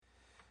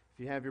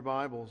you have your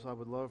Bibles, I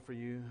would love for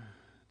you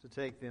to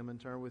take them and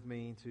turn with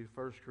me to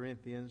 1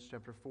 Corinthians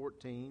chapter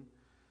 14.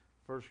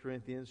 1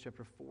 Corinthians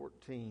chapter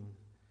 14.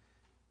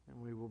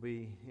 And we will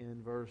be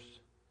in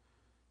verse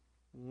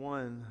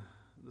 1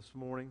 this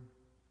morning.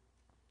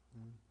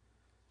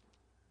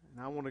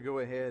 And I want to go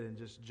ahead and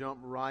just jump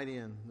right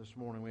in this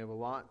morning. We have a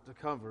lot to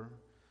cover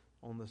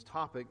on this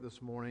topic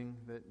this morning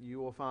that you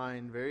will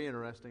find very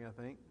interesting, I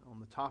think, on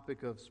the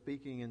topic of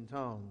speaking in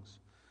tongues.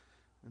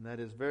 And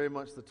that is very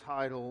much the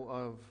title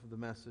of the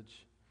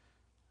message.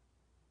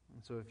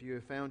 And so if you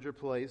have found your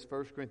place,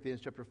 1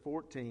 Corinthians chapter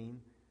 14,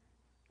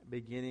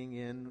 beginning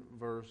in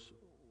verse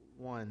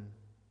 1.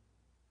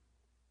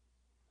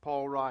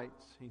 Paul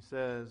writes, he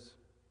says,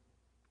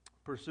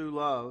 "Pursue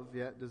love,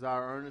 yet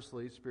desire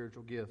earnestly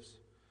spiritual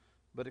gifts,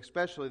 but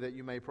especially that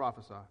you may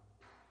prophesy.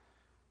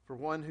 For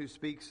one who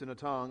speaks in a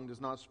tongue does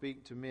not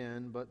speak to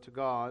men, but to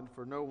God,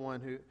 for no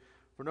one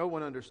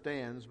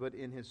understands, but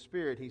in his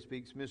spirit he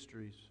speaks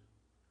mysteries.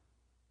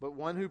 But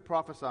one who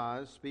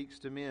prophesies speaks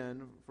to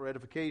men for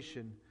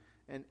edification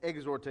and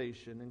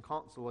exhortation and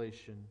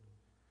consolation.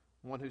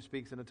 One who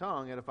speaks in a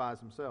tongue edifies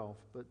himself,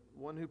 but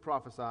one who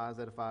prophesies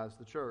edifies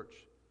the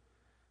church.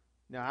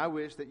 Now I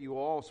wish that you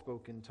all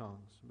spoke in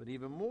tongues, but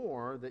even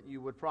more that you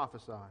would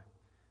prophesy.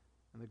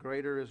 And the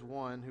greater is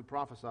one who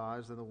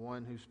prophesies than the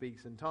one who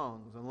speaks in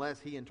tongues, unless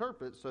he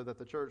interprets, so that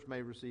the church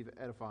may receive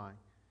edifying.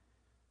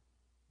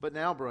 But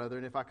now,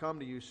 brethren, if I come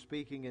to you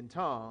speaking in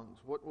tongues,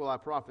 what will I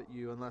profit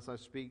you unless I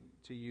speak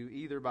to you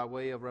either by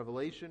way of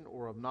revelation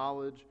or of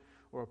knowledge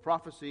or of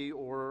prophecy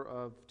or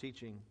of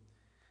teaching?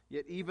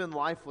 Yet even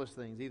lifeless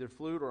things, either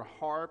flute or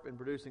harp, in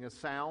producing a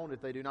sound,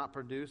 if they do not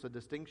produce a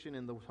distinction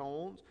in the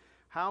tones,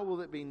 how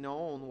will it be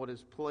known what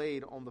is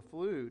played on the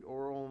flute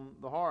or on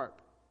the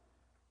harp?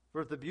 For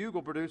if the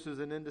bugle produces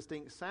an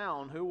indistinct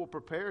sound, who will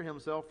prepare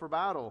himself for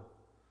battle?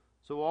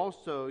 So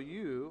also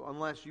you,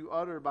 unless you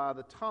utter by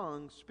the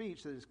tongue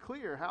speech that is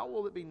clear, how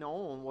will it be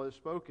known what is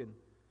spoken?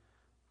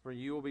 For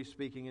you will be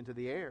speaking into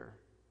the air.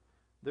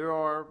 There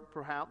are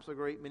perhaps a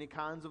great many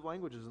kinds of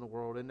languages in the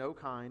world, and no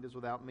kind is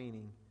without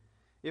meaning.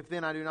 If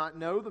then I do not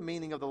know the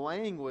meaning of the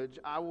language,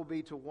 I will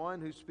be to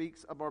one who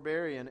speaks a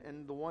barbarian,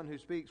 and the one who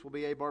speaks will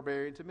be a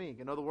barbarian to me."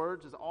 In other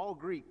words, it's all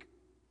Greek.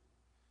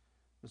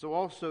 "And so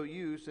also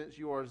you, since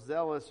you are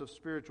zealous of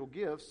spiritual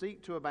gifts,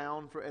 seek to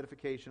abound for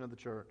edification of the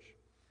church.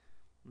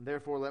 And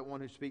therefore let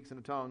one who speaks in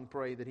a tongue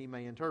pray that he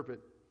may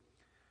interpret.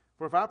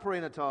 For if I pray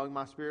in a tongue,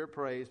 my spirit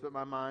prays, but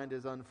my mind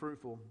is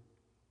unfruitful.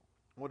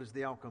 What is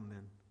the outcome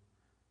then?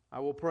 I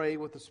will pray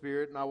with the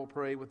spirit, and I will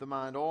pray with the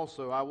mind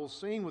also. I will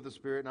sing with the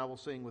spirit, and I will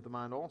sing with the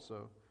mind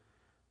also.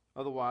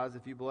 Otherwise,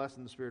 if you bless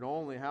in the spirit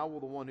only, how will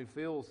the one who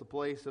fills the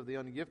place of the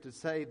ungifted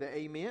say the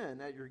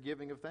Amen at your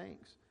giving of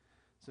thanks,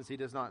 since he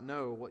does not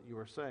know what you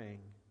are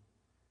saying?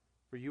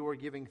 For you are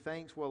giving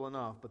thanks well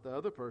enough, but the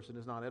other person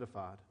is not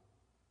edified.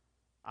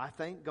 I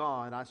thank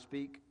God I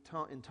speak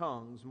in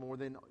tongues more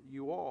than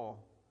you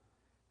all.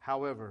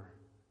 However,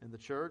 in the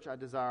church I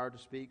desire to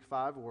speak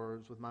 5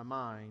 words with my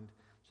mind,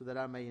 so that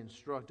I may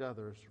instruct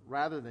others,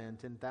 rather than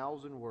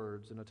 10,000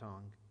 words in a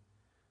tongue.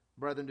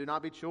 Brethren, do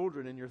not be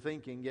children in your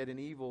thinking, yet in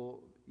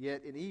evil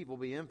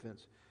be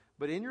infants.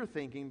 But in your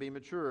thinking be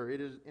mature.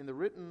 It is in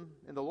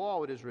the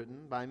law it is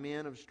written, by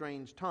men of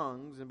strange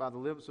tongues and by the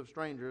lips of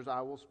strangers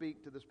I will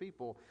speak to this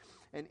people.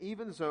 And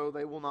even so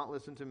they will not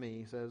listen to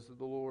me, says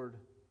the Lord.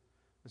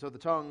 And so the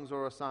tongues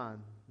are a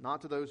sign,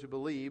 not to those who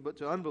believe, but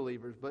to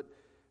unbelievers. But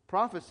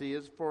prophecy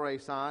is for a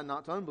sign,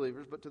 not to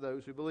unbelievers, but to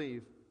those who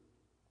believe.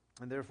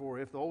 And therefore,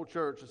 if the whole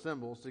church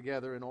assembles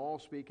together and all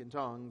speak in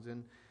tongues,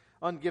 and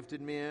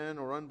ungifted men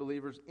or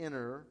unbelievers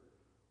enter,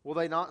 will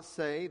they not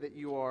say that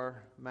you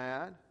are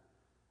mad?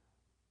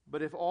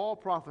 But if all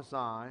prophesy,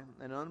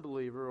 and an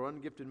unbeliever or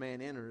ungifted man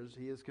enters,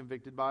 he is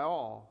convicted by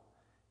all.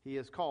 He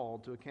is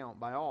called to account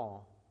by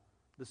all.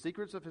 The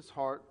secrets of his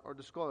heart are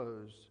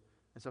disclosed.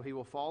 And so he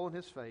will fall on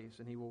his face,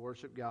 and he will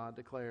worship God,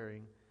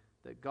 declaring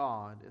that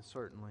God is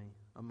certainly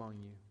among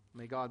you.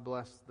 May God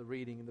bless the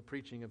reading and the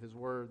preaching of His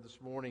Word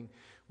this morning.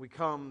 We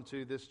come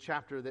to this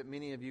chapter that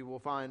many of you will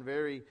find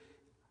very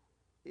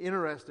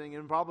interesting,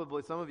 and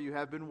probably some of you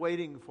have been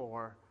waiting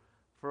for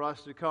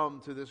us to come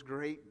to this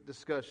great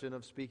discussion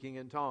of speaking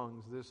in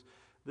tongues.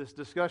 This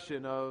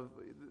discussion of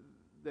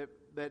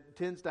that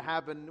tends to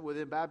happen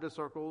within Baptist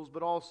circles,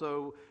 but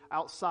also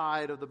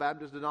outside of the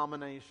Baptist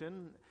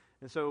denomination.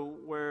 And so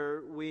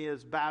where we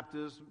as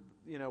Baptists,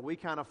 we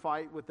kind of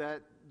fight with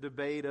that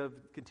debate of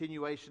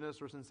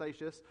continuationists or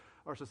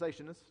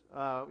cessationists,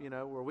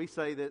 where we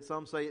say that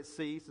some say it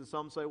ceased and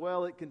some say,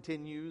 well, it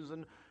continues,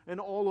 and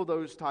all of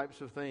those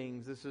types of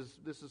things. This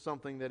is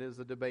something that is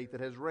a debate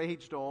that has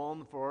raged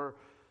on for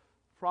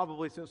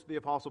probably since the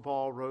Apostle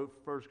Paul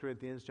wrote 1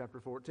 Corinthians chapter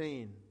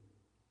 14.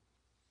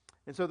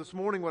 And so this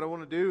morning what I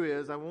want to do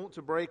is I want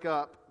to break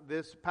up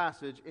this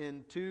passage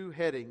in 2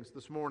 headings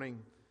this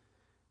morning.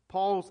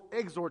 Paul's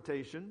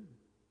exhortation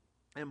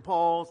and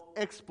Paul's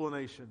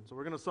explanation. So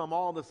we're going to sum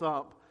all this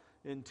up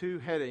in 2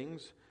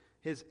 headings,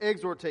 his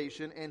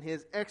exhortation and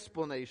his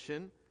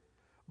explanation.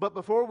 But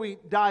before we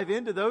dive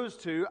into those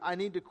two, I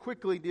need to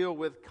quickly deal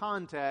with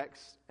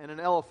context and an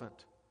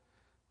elephant.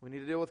 We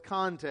need to deal with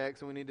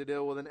context, and we need to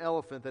deal with an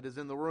elephant that is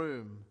in the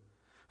room.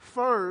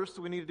 First,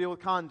 we need to deal with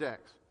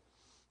context.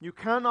 You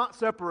cannot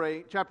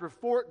separate chapter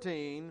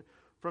 14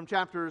 from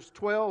chapters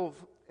 12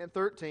 and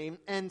 13,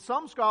 and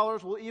some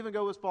scholars will even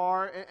go as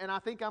far, and I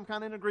think I'm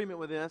kind of in agreement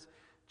with this,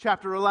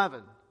 chapter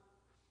 11.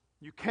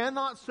 You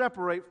cannot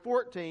separate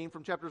 14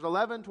 from chapters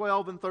 11,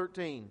 12, and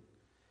 13.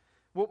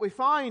 What we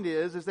find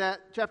is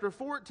that chapter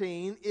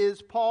 14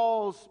 is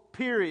Paul's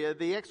period,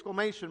 the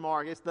exclamation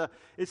mark.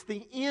 It's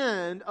the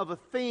end of a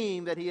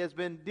theme that he has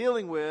been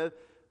dealing with.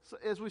 So,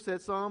 as we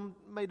said, some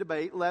may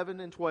debate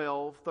 11 and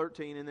 12,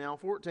 13, and now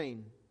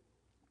 14.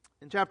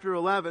 In chapter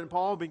 11,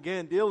 Paul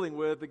began dealing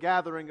with the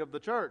gathering of the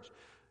church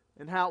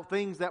and how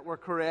things that were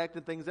correct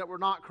and things that were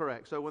not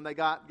correct. So when they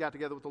got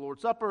together with the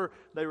Lord's Supper,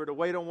 they were to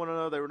wait on one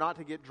another. They were not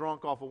to get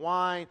drunk off of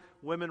wine.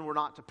 Women were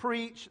not to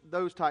preach,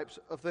 those types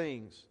of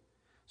things.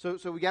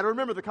 So we got to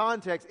remember the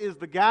context is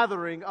the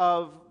gathering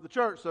of the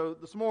church. So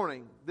this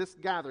morning, this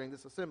gathering,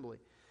 this assembly.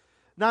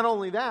 Not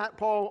only that,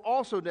 Paul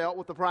also dealt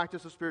with the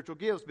practice of spiritual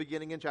gifts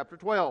beginning in chapter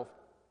 12.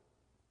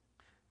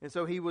 And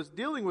so he was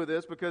dealing with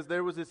this because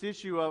there was this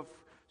issue of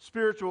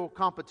spiritual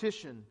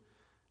competition.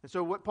 And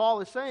so what Paul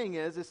is saying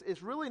is,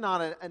 it's really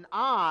not an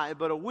I,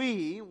 but a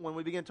we when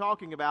we begin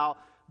talking about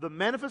the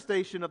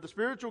manifestation of the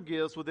spiritual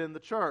gifts within the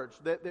church.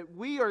 That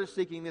we are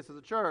seeking this as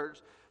a church,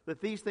 that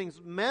these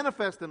things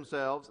manifest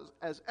themselves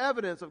as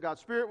evidence of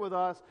God's Spirit with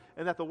us,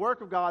 and that the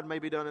work of God may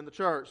be done in the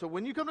church. So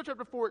when you come to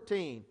chapter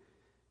 14,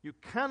 you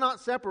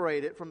cannot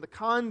separate it from the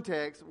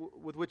context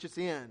with which it's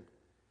in.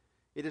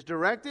 It is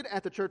directed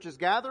at the church's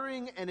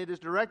gathering, and it is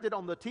directed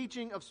on the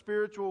teaching of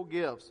spiritual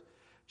gifts.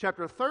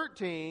 Chapter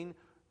 13,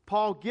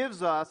 Paul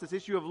gives us this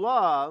issue of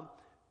love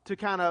to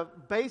kind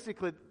of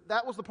basically,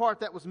 that was the part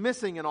that was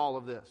missing in all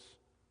of this.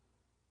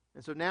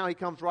 And so now he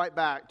comes right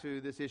back to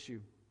this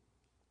issue.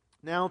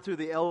 Now to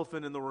the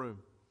elephant in the room.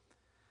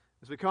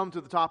 As we come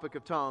to the topic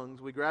of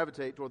tongues, we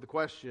gravitate toward the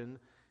question,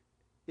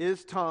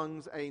 is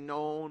tongues a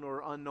known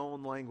or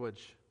unknown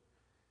language?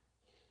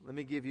 Let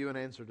me give you an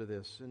answer to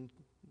this. And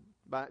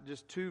by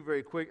just two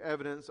very quick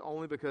evidence,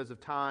 only because of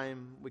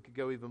time, we could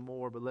go even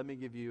more, but let me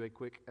give you a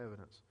quick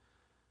evidence.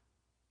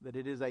 That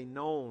it is a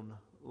known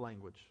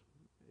language.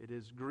 It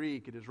is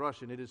Greek, it is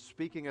Russian, it is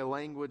speaking a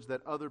language that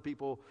other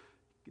people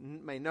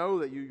may know,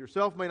 that you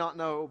yourself may not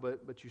know,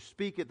 but you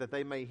speak it that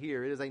they may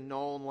hear. It is a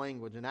known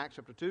language. In Acts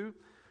chapter 2,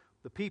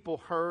 the people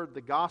heard the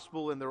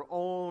gospel in their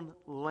own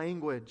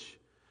language.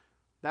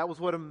 That was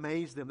what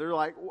amazed them. They're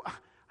like,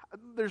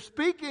 they're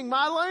speaking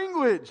my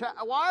language.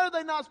 Why are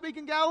they not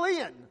speaking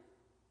Galilean?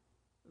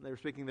 And they were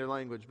speaking their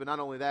language. But not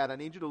only that, I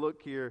need you to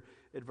look here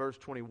at verse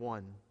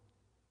 21.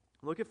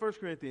 Look at 1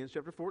 Corinthians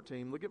chapter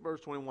 14. Look at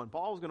verse 21.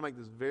 Paul is going to make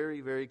this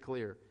very, very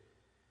clear.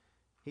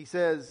 He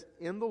says,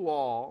 in the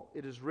law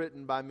it is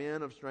written, by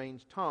men of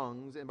strange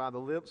tongues and by the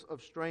lips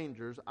of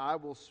strangers I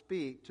will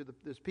speak to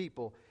this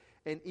people,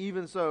 and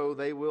even so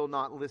they will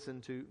not listen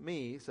to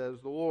me,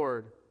 says the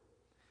Lord.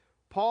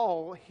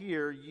 Paul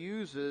here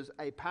uses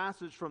a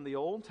passage from the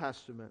Old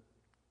Testament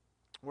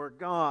where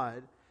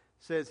God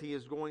says he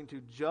is going to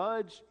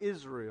judge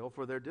Israel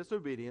for their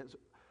disobedience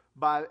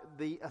by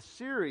the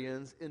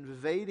Assyrians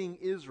invading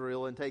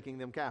Israel and taking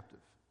them captive.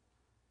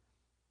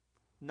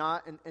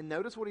 And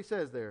notice what he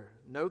says there.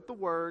 Note the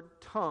word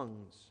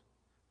tongues.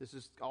 This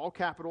is all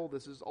capital.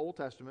 This is Old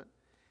Testament.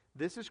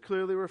 This is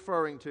clearly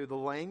referring to the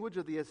language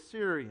of the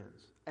Assyrians,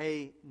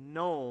 a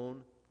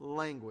known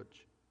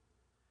language.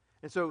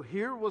 And so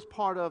here was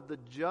part of the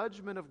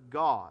judgment of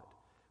God.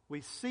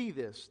 We see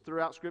this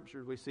throughout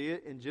Scripture. We see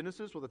it in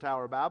Genesis with the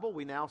Tower of Babel.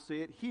 We now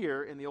see it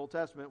here in the Old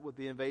Testament with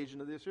the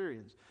invasion of the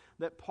Assyrians.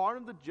 That part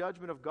of the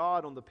judgment of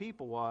God on the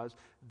people was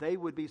they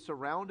would be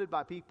surrounded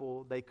by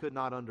people they could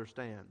not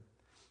understand.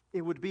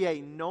 It would be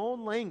a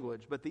known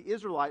language, but the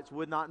Israelites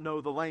would not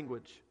know the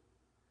language.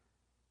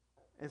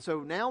 And so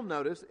now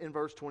notice in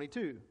verse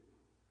 22.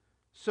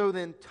 So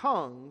then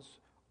tongues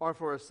are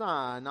for a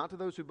sign, not to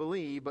those who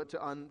believe, but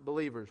to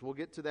unbelievers. We'll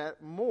get to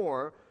that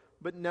more,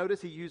 but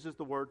notice he uses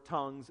the word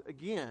tongues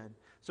again.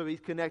 So he's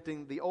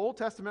connecting the Old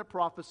Testament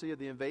prophecy of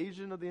the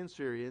invasion of the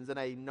Assyrians in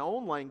a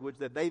known language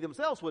that they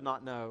themselves would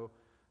not know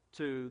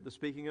to the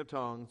speaking of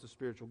tongues, the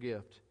spiritual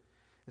gift.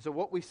 And so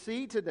what we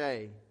see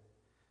today,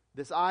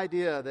 this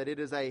idea that it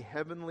is a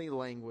heavenly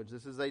language,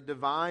 this is a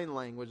divine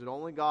language that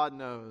only God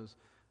knows,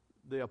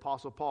 the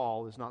Apostle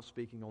Paul is not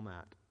speaking on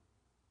that.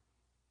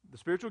 The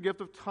spiritual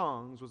gift of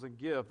tongues was a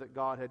gift that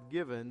God had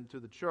given to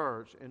the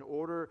church in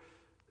order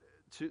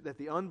that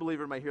the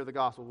unbeliever may hear the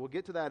gospel. We'll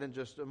get to that in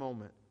just a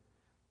moment.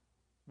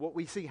 What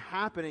we see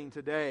happening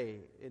today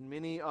in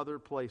many other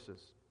places,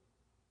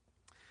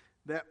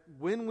 that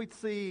when we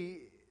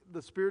see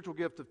the spiritual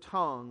gift of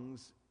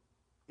tongues,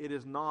 it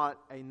is not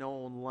a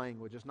known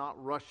language. It's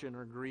not Russian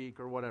or Greek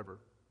or whatever.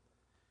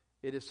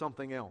 It is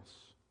something else.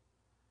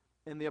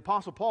 And the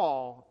Apostle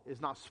Paul is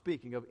not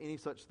speaking of any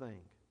such thing.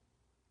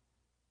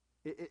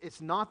 It's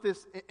not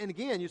this, and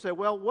again, you say,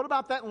 well, what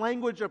about that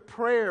language of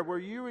prayer where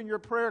you're in your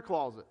prayer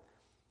closet?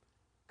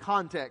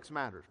 Context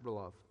matters,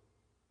 beloved.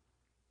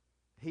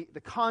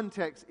 The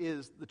context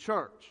is the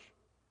church.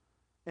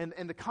 And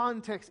the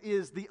context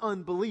is the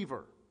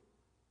unbeliever.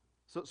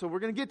 So we're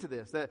going to get to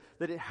this. That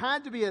it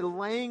had to be a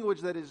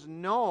language that is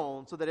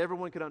known so that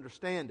everyone could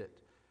understand it.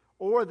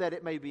 Or that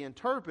it may be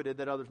interpreted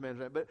that others may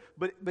understand.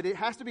 But it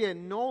has to be a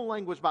known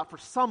language for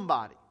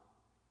somebody.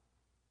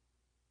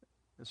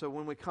 And so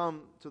when we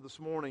come to this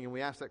morning and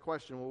we ask that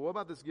question, well, what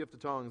about this gift of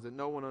tongues that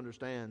no one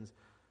understands?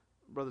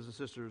 Brothers and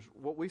sisters,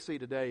 what we see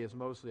today is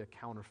mostly a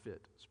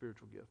counterfeit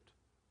spiritual gift.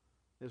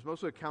 It's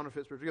mostly a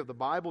counterfeit spiritual gift. The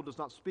Bible does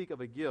not speak of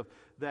a gift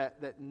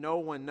that no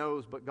one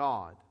knows but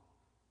God.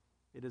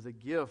 It is a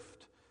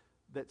gift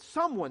that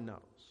someone knows.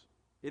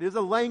 It is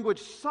a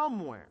language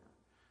somewhere.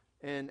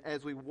 And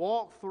as we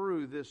walk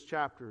through this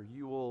chapter,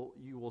 you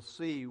will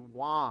see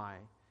why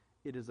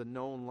it is a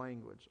known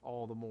language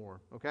all the more.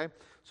 Okay?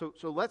 So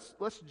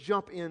let's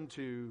jump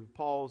into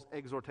Paul's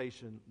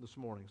exhortation this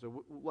morning.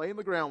 So laying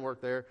the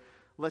groundwork there,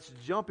 let's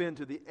jump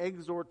into the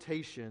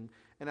exhortation.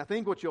 And I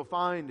think what you'll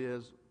find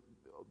is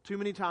too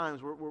many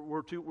times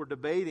we're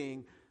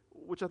debating,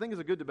 which I think is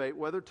a good debate,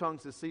 whether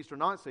tongues has ceased or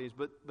not ceased,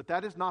 but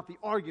that is not the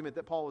argument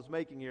that Paul is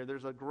making here.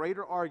 There's a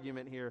greater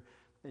argument here,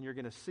 and you're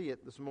going to see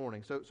it this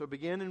morning. So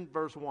begin in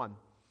verse 1.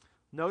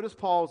 Notice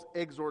Paul's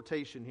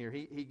exhortation here.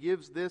 He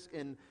gives this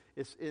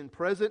in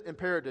present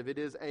imperative. It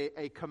is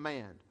a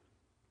command.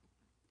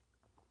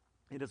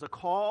 It is a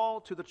call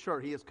to the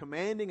church. He is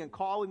commanding and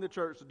calling the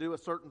church to do a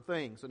certain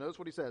thing. So notice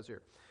what he says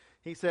here.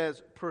 He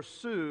says,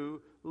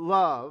 pursue,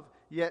 love,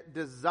 yet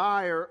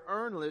desire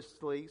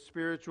earnestly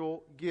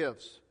spiritual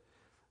gifts.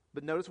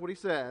 But notice what he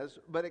says,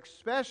 but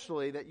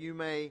especially that you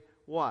may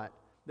what?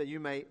 That you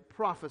may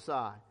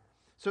prophesy.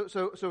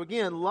 So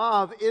again,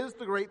 love is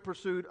the great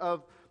pursuit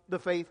of the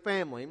faith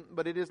family,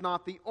 but it is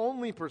not the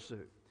only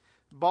pursuit.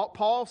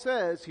 Paul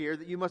says here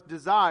that you must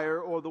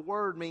desire, or the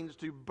word means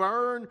to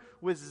burn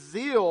with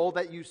zeal,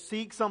 that you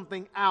seek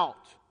something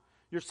out.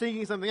 You're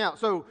seeking something out.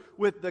 So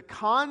with the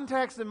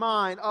context in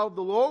mind of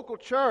the local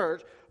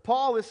church,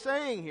 Paul is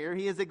saying here,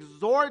 he is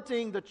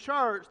exhorting the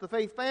church, the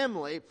faith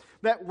family,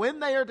 that when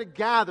they are to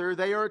gather,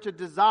 they are to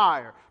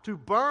desire, to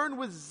burn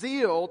with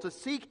zeal, to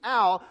seek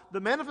out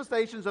the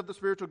manifestations of the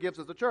spiritual gifts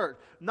of the church.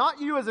 Not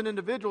you as an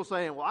individual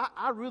saying, well,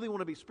 I really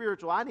want to be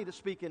spiritual, I need to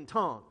speak in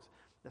tongues.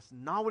 That's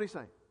not what he's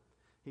saying.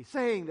 He's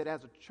saying that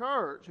as a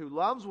church who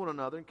loves one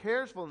another and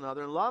cares for one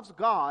another and loves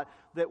God,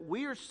 that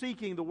we are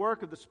seeking the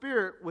work of the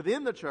Spirit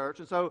within the church.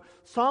 And so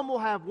some will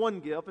have one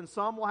gift and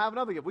some will have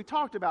another gift. We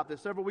talked about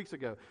this several weeks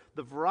ago.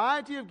 The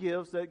variety of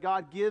gifts that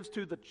God gives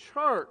to the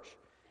church.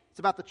 It's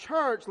about the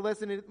church less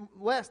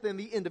than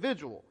the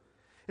individual.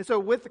 And so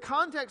with the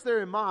context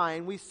there in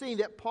mind, we see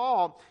that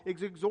Paul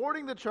is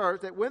exhorting the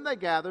church that when they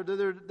gather,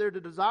 they're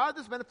to desire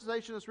this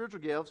manifestation of spiritual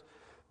gifts.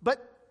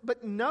 But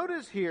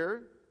notice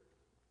here,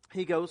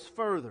 he goes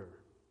further.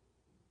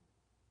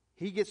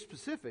 He gets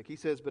specific. He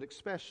says, but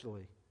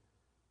especially,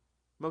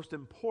 most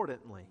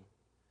importantly,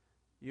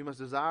 you must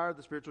desire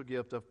the spiritual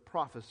gift of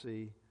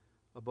prophecy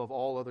above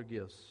all other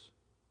gifts.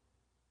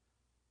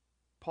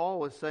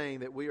 Paul is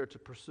saying that we are to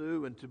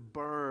pursue and to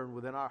burn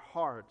within our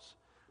hearts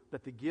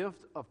that the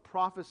gift of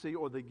prophecy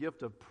or the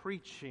gift of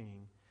preaching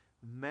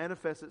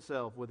manifests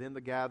itself within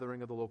the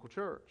gathering of the local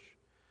church.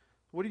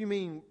 What do you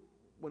mean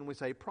when we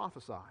say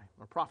prophesy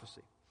or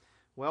prophecy?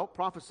 Well,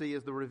 prophecy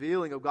is the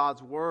revealing of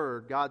God's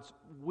Word, God's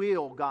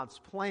will, God's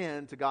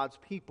plan to God's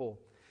people.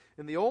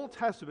 In the Old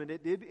Testament,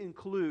 it did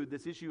include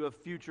this issue of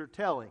future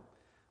telling,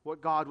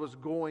 what God was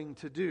going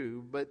to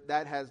do, but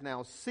that has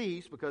now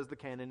ceased because the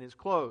canon is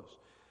closed.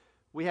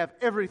 We have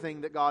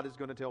everything that God is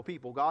going to tell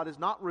people. God is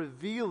not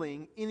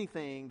revealing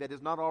anything that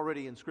is not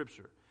already in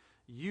Scripture.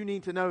 You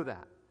need to know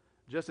that.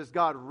 Just as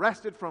God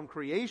rested from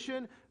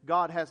creation,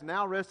 God has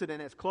now rested and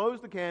has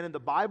closed the canon. The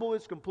Bible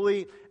is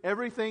complete.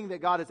 Everything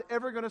that God is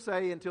ever going to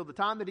say until the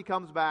time that He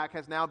comes back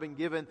has now been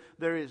given.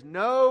 There is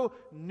no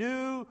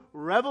new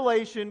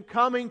revelation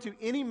coming to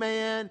any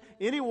man,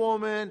 any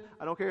woman.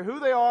 I don't care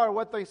who they are or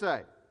what they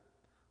say.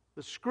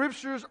 The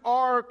Scriptures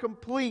are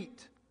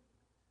complete.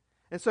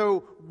 And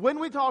so when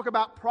we talk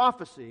about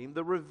prophecy,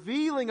 the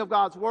revealing of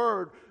God's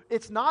Word,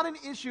 it's not an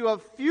issue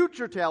of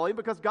future telling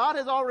because God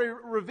has already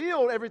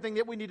revealed everything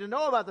that we need to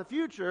know about the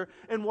future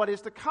and what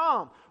is to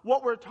come.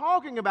 What we're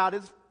talking about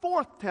is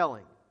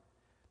forth-telling.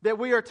 That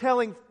we are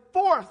telling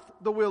forth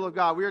the will of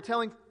God. We are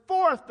telling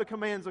forth the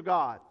commands of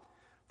God.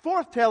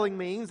 Forth-telling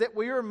means that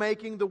we are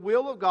making the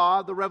will of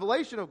God, the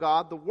revelation of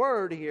God, the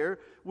Word here,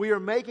 we are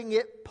making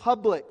it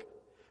public.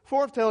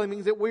 Forth-telling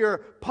means that we are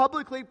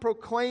publicly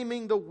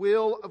proclaiming the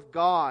will of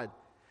God.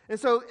 And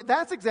so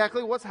that's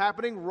exactly what's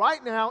happening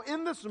right now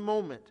in this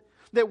moment.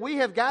 That we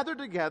have gathered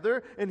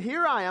together, and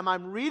here I am,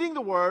 I'm reading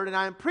the Word, and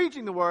I am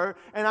preaching the Word,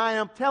 and I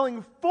am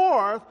telling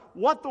forth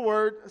what the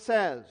Word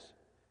says.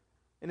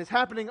 And it's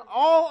happening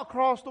all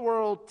across the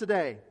world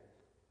today.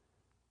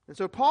 And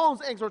so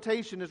Paul's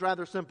exhortation is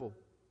rather simple.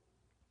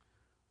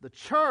 The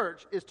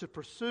church is to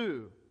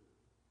pursue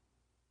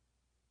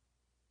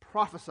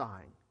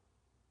prophesying,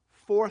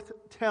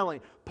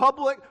 Forthtelling,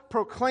 public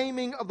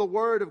proclaiming of the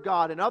Word of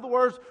God. In other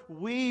words,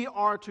 we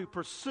are to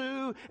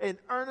pursue and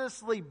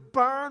earnestly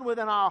burn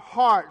within our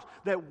hearts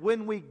that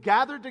when we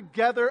gather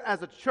together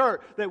as a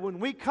church, that when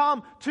we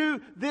come to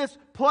this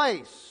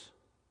place,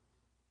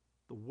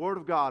 the Word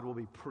of God will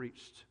be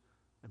preached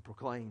and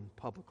proclaimed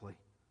publicly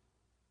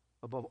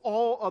above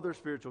all other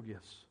spiritual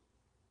gifts,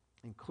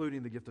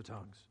 including the gift of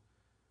tongues.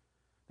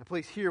 Now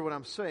please hear what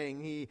I'm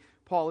saying.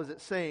 Paul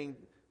isn't saying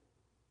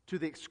to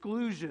the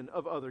exclusion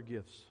of other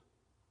gifts.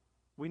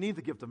 We need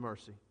the gift of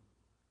mercy.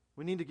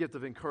 We need the gift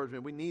of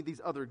encouragement. We need these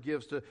other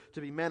gifts to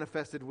be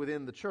manifested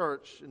within the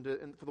church and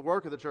for the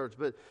work of the church.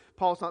 But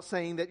Paul's not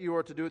saying that you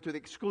are to do it to the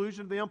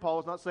exclusion of them.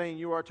 Paul's not saying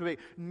you are to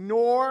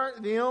ignore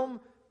them.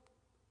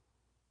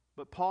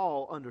 But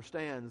Paul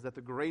understands that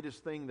the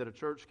greatest thing that a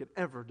church can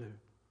ever do,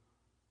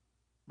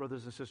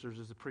 brothers and sisters,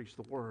 is to preach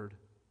the Word.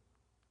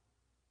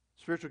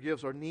 Spiritual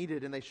gifts are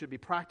needed and they should be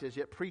practiced,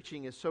 yet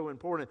preaching is so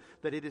important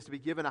that it is to be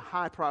given a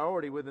high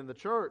priority within the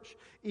church,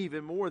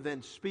 even more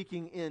than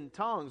speaking in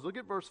tongues. Look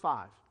at verse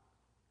 5.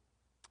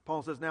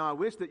 Paul says, "Now I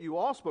wish that you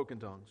all spoke in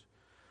tongues,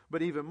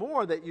 but even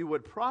more that you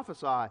would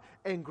prophesy.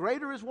 And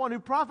greater is one who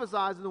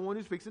prophesies than the one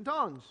who speaks in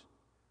tongues."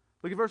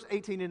 Look at verse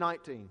 18 and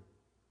 19.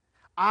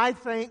 "I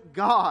thank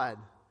God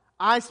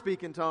I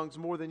speak in tongues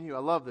more than you." I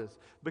love this,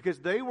 because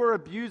they were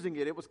abusing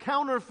it. It was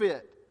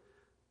counterfeit.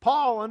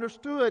 Paul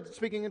understood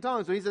speaking in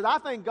tongues. So he said, "I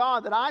thank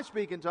God that I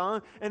speak in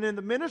tongues, and in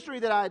the ministry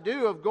that I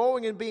do of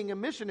going and being a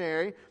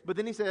missionary." But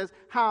then he says,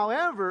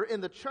 "However,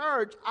 in the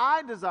church,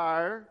 I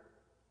desire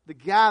the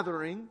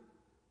gathering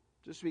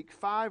to speak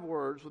 5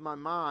 words with my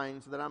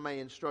mind so that I may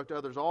instruct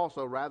others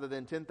also, rather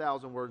than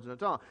 10,000 words in a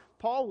tongue."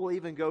 Paul will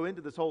even go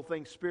into this whole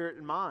thing, spirit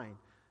and mind.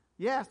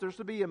 Yes, there's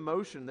to be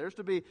emotion.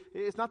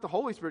 It's not the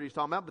Holy Spirit he's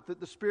talking about,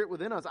 but the Spirit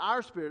within us,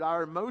 our spirit,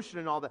 our emotion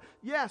and all that.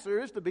 Yes, there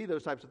is to be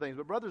those types of things.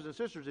 But brothers and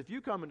sisters, if you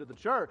come into the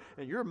church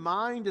and your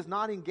mind is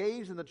not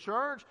engaged in the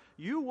church,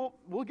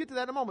 we'll get to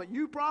that in a moment.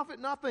 You profit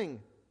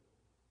nothing.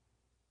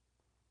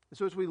 And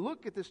so as we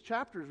look at this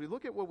chapter, as we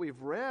look at what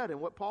we've read and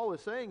what Paul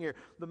is saying here,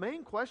 the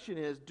main question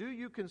is, do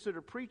you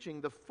consider preaching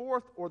the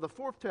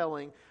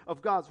forthtelling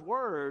of God's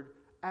Word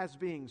as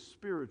being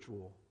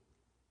spiritual?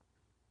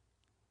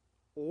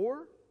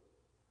 Or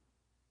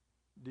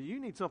do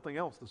you need something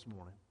else this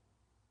morning?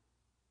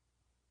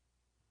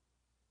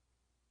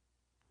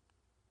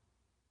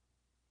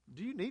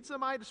 Do you need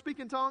somebody to speak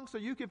in tongues so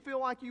you can feel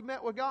like you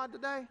met with God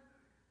today?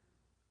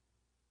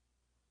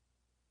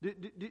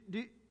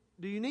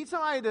 Do you need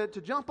somebody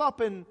to jump up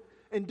and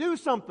do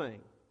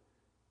something?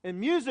 And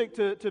music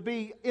to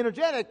be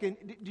energetic?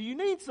 And do you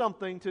need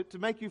something to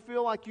make you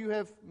feel like you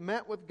have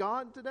met with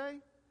God today?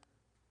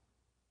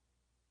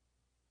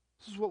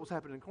 This is what was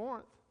happening in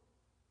Corinth.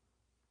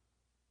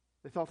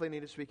 They thought they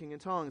needed speaking in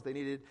tongues. They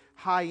needed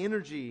high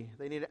energy.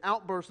 They needed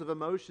outbursts of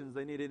emotions.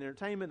 They needed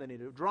entertainment. They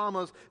needed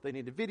dramas. They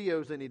needed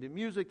videos. They needed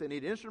music. They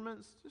needed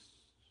instruments.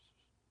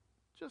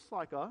 Just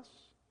like us.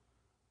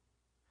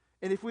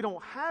 And if we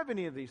don't have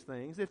any of these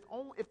things, if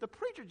the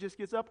preacher just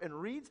gets up and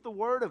reads the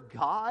Word of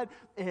God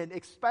and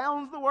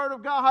expounds the Word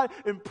of God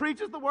and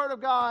preaches the Word of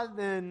God,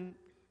 then,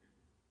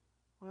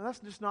 well,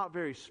 that's just not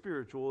very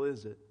spiritual,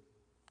 is it?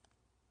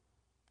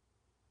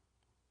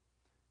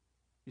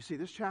 You see,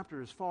 this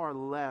chapter is far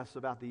less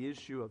about the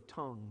issue of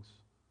tongues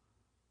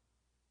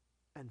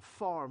and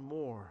far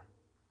more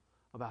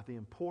about the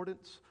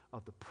importance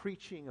of the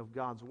preaching of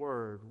God's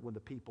Word when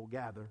the people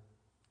gather.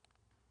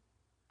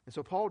 And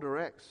so Paul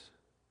directs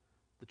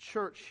the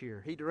church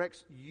here. He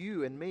directs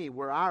you and me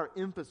where our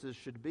emphasis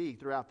should be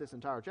throughout this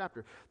entire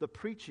chapter. The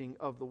preaching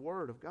of the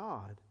Word of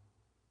God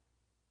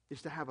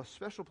is to have a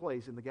special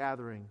place in the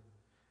gathering.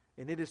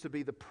 And it is to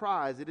be the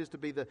prize. It is to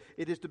be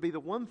the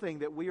one thing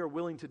that we are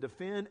willing to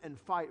defend and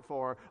fight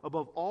for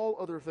above all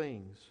other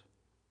things.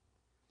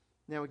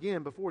 Now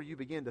again, before you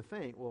begin to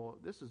think, well,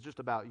 this is just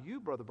about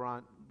you,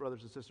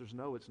 brothers and sisters.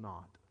 No, it's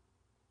not.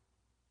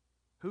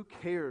 Who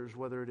cares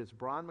whether it is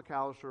Brian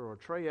McAllister or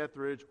Trey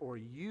Etheridge or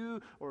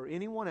you or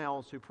anyone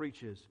else who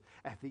preaches?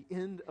 At the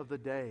end of the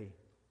day,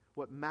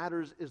 what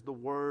matters is the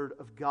Word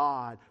of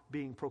God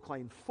being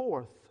proclaimed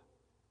forth.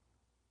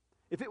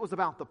 If it was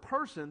about the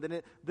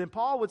person, then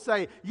Paul would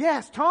say,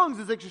 yes, tongues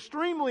is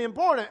extremely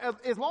important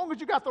as long as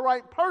you got the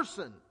right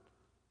person.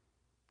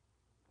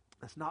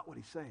 That's not what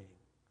he's saying.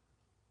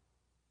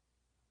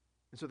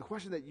 And so the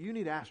question that you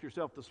need to ask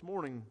yourself this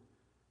morning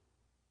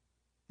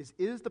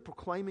is the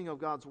proclaiming of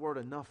God's Word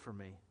enough for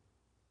me?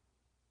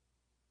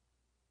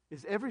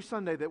 Is every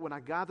Sunday that when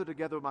I gather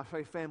together with my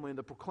faith family in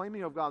the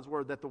proclaiming of God's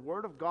Word, that the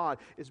Word of God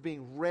is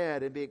being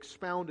read and being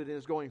expounded and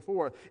is going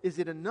forth, is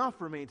it enough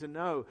for me to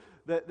know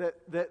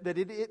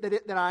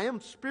that I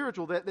am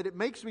spiritual, that it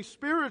makes me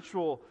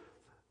spiritual,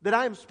 that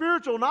I am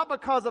spiritual not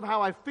because of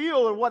how I feel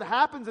or what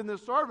happens in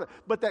this service,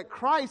 but that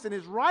Christ and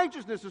His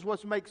righteousness is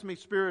what makes me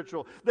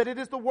spiritual, that it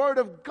is the Word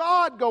of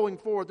God going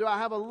forth? Do I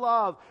have a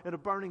love and a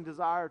burning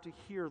desire to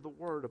hear the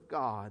Word of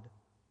God?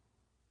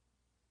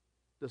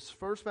 Does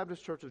First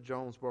Baptist Church of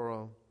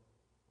Jonesboro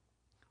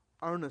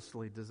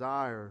earnestly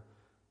desire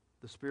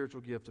the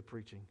spiritual gift of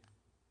preaching?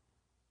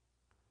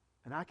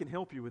 And I can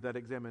help you with that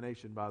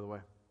examination, by the way.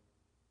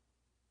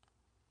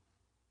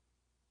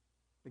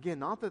 Again,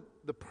 not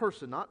the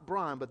person, not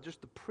Brian, but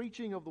just the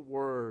preaching of the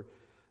Word,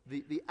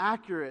 the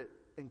accurate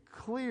and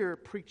clear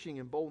preaching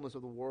and boldness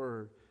of the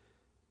Word.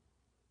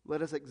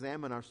 Let us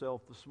examine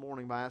ourselves this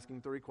morning by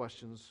asking 3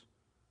 questions.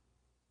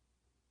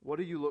 What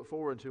do you look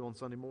forward to on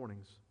Sunday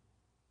mornings?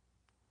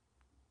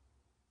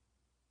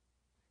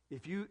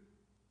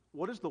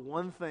 What is the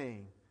one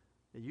thing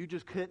that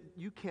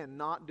you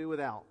cannot do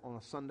without on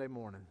a Sunday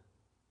morning?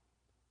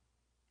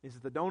 Is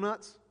it the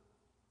donuts?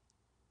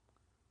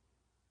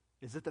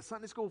 Is it the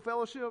Sunday school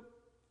fellowship?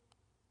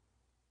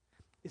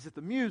 Is it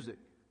the music?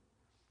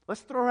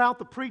 Let's throw out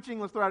the preaching,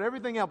 let's throw out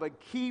everything else, but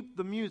keep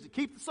the music,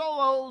 keep the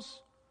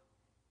solos.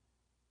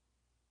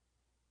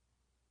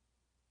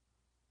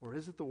 Or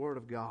is it the Word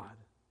of God?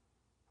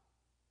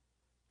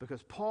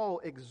 Because Paul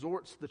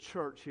exhorts the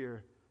church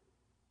here,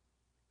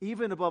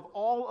 even above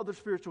all other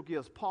spiritual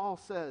gifts. Paul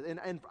says,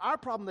 and our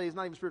problem today is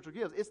not even spiritual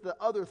gifts, it's the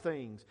other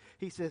things.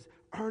 He says,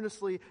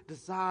 earnestly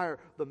desire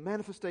the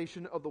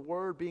manifestation of the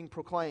Word being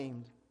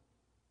proclaimed.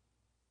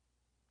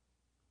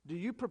 Do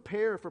you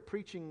prepare for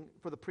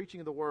the preaching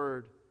of the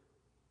Word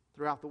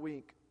throughout the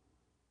week?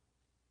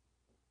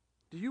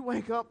 Do you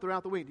wake up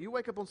throughout the week? Do you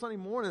wake up on Sunday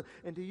morning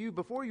and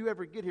before you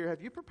ever get here,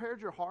 have you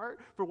prepared your heart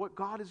for what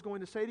God is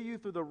going to say to you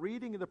through the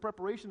reading and the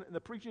preparation and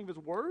the preaching of His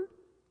Word?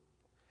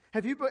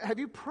 Have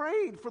you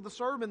prayed for the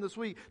sermon this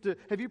week?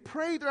 Have you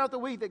prayed throughout the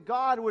week that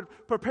God would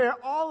prepare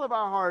all of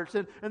our hearts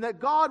and that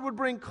God would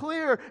bring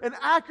clear and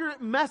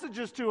accurate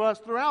messages to us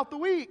throughout the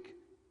week?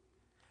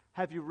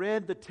 Have you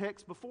read the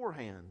text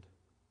beforehand?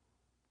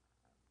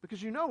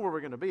 Because you know where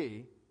we're going to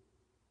be.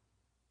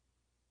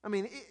 I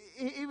mean,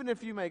 even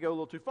if you may go a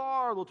little too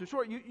far, a little too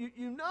short,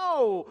 you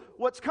know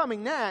what's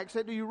coming next.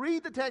 Do you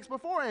read the text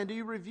beforehand? Do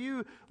you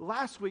review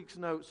last week's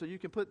notes so you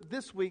can put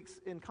this week's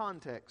in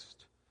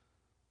context?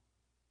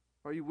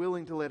 Are you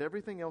willing to let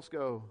everything else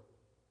go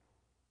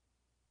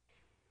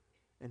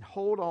and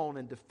hold on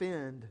and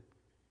defend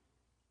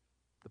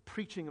the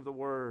preaching of the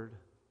Word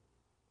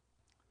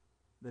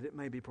that it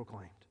may be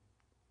proclaimed?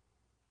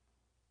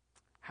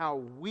 How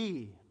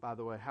we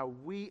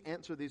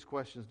answer these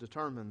questions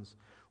determines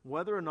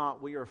whether or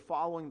not we are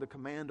following the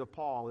command of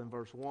Paul in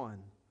verse 1.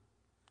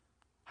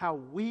 How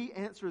we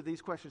answer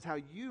these questions, how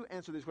you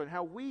answer these questions,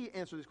 how we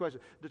answer these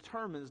questions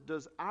determines,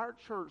 does our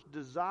church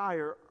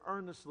desire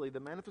earnestly the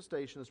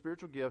manifestation of the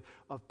spiritual gift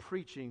of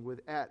preaching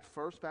at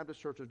First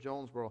Baptist Church of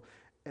Jonesboro?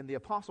 And the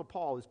Apostle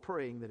Paul is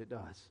praying that it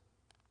does.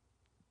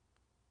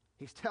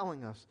 He's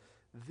telling us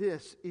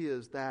this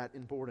is that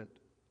important.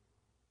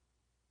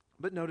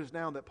 But notice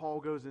now that Paul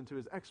goes into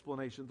his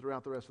explanation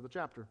throughout the rest of the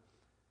chapter.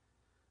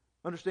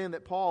 Understand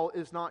that Paul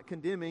is not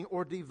condemning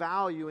or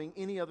devaluing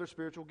any other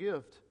spiritual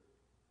gift.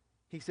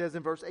 He says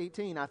in verse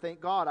 18, I thank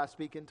God I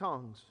speak in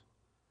tongues.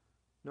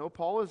 No,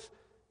 Paul is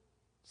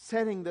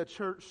setting the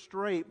church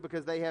straight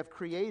because they have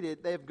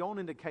gone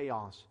into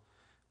chaos.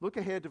 Look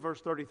ahead to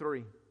verse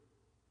 33.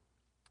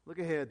 Look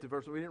ahead to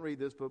we didn't read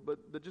this,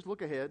 but just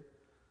look ahead.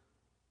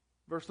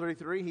 Verse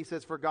 33, he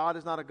says, for God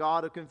is not a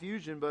God of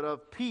confusion, but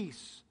of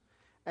peace,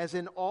 as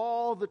in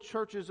all the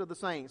churches of the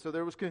saints. So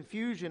there was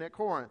confusion at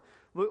Corinth.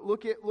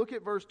 Look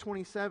at verse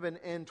 27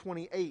 and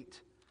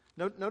 28.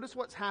 Notice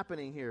what's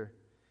happening here.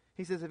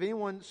 He says, if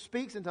anyone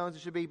speaks in tongues,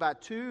 it should be by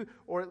 2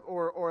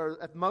 or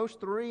at most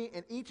 3,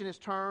 and each in his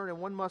turn, and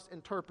one must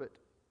interpret.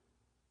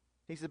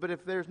 He says, but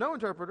if there's no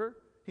interpreter,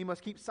 he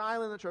must keep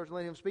silent in the church and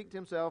let him speak to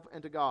himself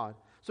and to God.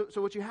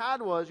 So what you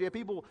had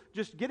people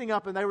just getting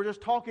up and they were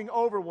just talking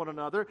over one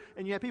another,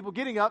 and you had people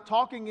getting up,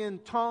 talking in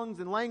tongues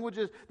and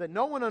languages that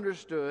no one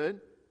understood,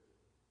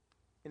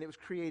 and it was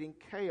creating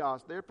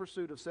chaos. Their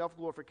pursuit of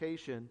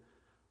self-glorification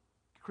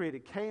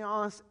created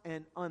chaos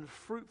and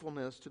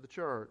unfruitfulness to the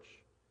church.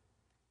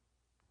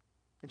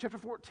 And chapter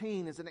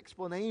 14 is an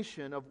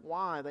explanation of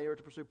why they are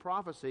to pursue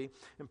prophecy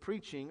and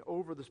preaching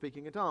over the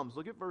speaking in tongues.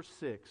 Look at verse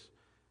 6.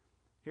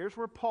 Here's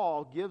where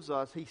Paul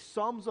he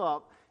sums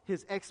up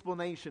his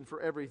explanation for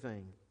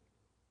everything.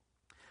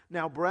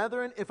 Now,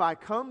 brethren, if I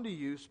come to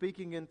you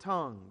speaking in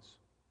tongues,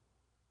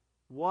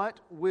 what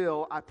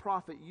will I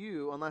profit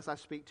you unless I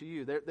speak to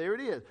you? There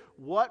it is.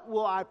 What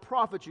will I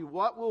profit you?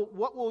 What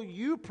will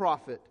you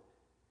profit?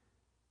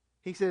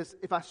 He says,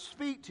 if I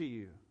speak to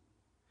you.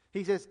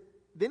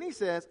 Then he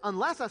says,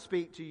 unless I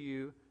speak to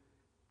you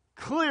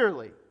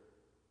clearly.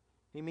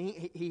 He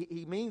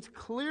means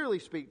clearly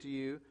speak to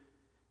you,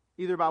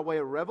 either by way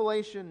of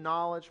revelation,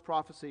 knowledge,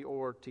 prophecy,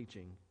 or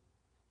teaching.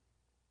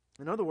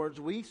 In other words,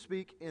 if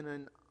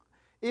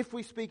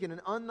we speak in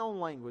an unknown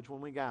language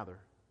when we gather,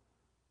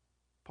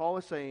 Paul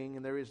is saying,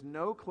 and there is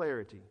no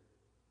clarity,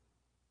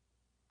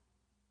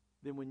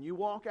 then when you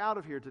walk out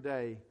of here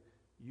today,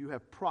 you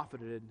have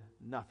profited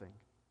nothing.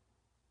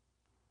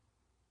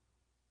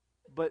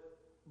 But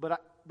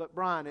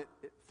Brian, it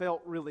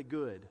felt really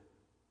good.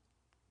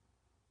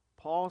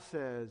 Paul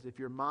says, if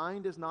your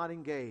mind is not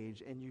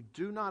engaged and you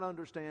do not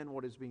understand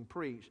what is being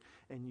preached,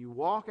 and you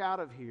walk out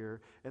of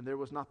here and there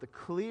was not the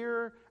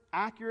clear,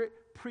 accurate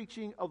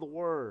preaching of the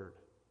Word,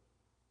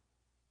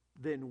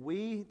 then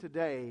we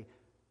today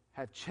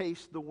have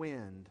chased the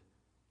wind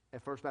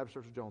at First Baptist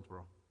Church of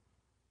Jonesboro.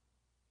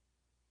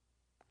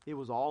 It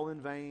was all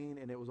in vain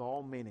and it was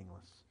all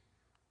meaningless.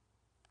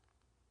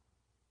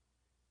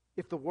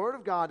 If the Word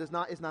of God is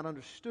not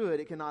understood,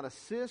 it cannot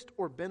assist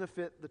or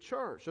benefit the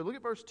church. So look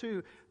at verse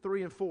 2,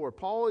 3, and 4.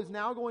 Paul is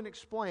now going to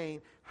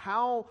explain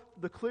how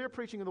the clear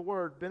preaching of the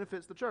Word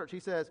benefits the church. He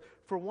says,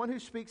 "For one who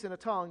speaks in a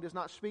tongue does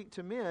not speak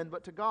to men,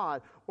 but to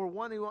God." Or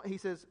one who, he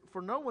says,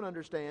 "For no one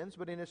understands,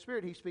 but in his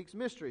spirit he speaks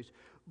mysteries.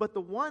 But the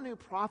one who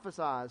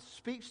prophesies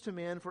speaks to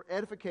men for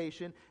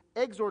edification,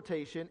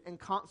 exhortation, and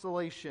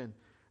consolation.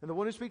 And the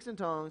one who speaks in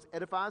tongues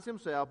edifies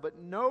himself, but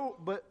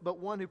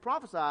one who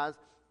prophesies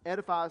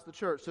edifies the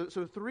church."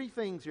 So three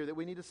things here that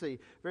we need to see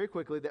very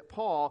quickly that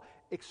Paul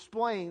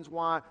explains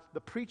why the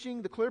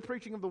clear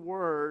preaching of the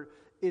Word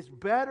is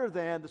better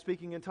than the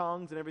speaking in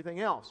tongues and everything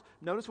else.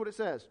 Notice what it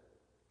says.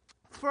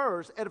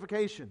 First,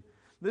 edification.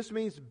 This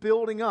means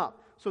building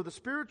up. So the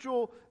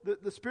spiritual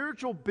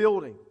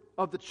building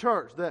of the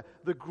church,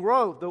 the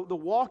growth, the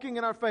walking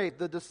in our faith,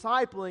 the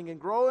discipling and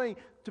growing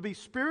to be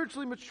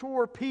spiritually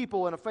mature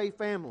people in a faith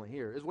family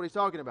here is what he's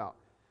talking about.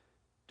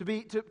 To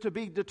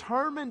be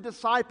determined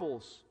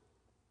disciples.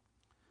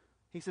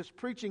 He says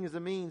preaching is a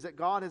means that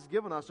God has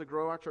given us to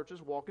grow our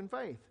church's walk in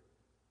faith.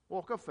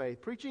 Walk of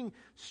faith. Preaching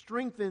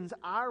strengthens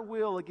our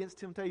will against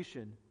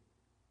temptation.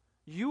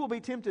 You will be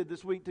tempted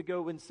this week to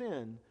go and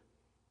sin.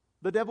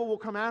 The devil will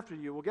come after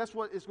you. Well, guess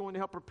what is going to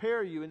help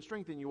prepare you and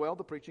strengthen you? Well,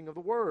 the preaching of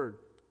the Word.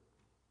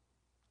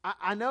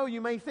 I know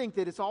you may think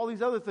that it's all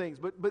these other things,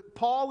 but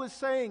Paul is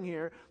saying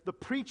here, the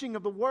preaching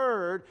of the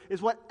Word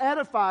is what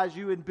edifies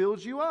you and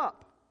builds you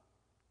up.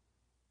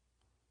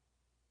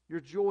 Your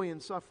joy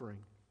in suffering.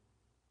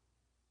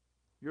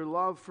 Your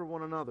love for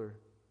one another.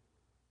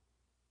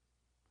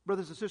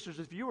 Brothers and sisters,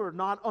 if you are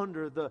not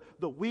under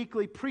the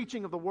weekly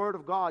preaching of the Word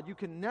of God, you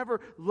can never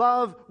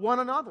love one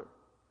another.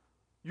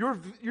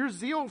 Your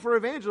zeal for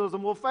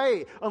evangelism will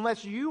fade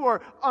unless you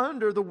are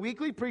under the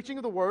weekly preaching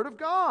of the Word of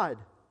God.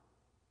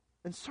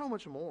 And so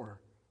much more.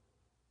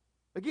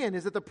 Again,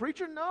 is it the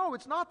preacher? No,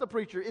 it's not the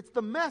preacher. It's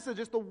the message.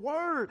 It's the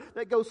Word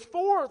that goes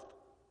forth.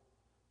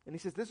 And he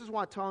says this is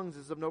why tongues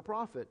is of no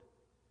profit.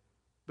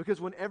 Because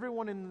when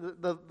everyone in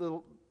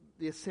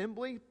the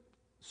assembly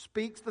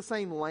speaks the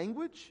same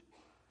language,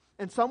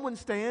 and someone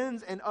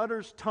stands and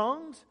utters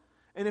tongues,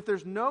 and if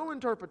there's no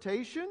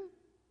interpretation,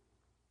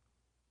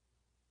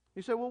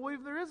 you say, well,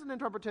 there is an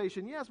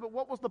interpretation. Yes, but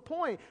what was the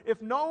point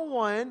if no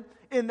one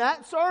in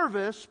that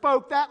service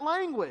spoke that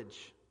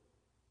language?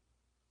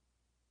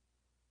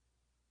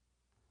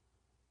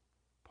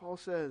 Paul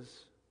says,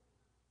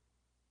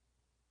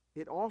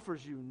 it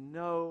offers you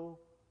no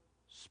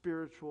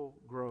spiritual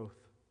growth.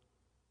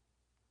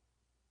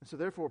 And so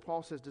therefore,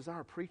 Paul says,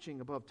 desire preaching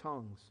above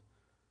tongues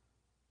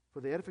for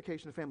the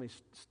edification of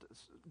families.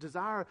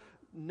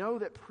 Know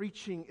that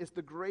preaching is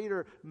the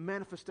greater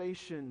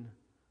manifestation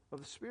of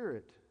the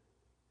Spirit.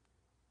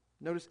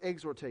 Notice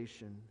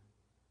exhortation.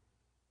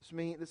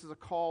 This is a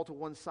call to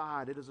one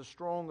side. It is a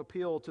strong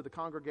appeal to the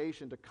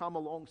congregation to come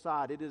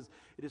alongside. It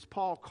is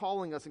Paul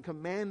calling us and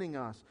commanding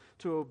us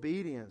to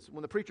obedience.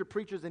 When the preacher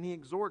preaches and he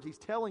exhorts, he's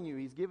telling you,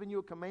 he's giving you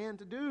a command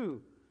to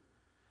do.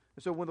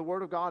 And so when the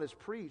Word of God is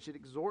preached, it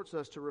exhorts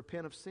us to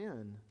repent of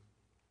sin,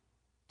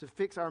 to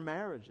fix our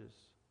marriages,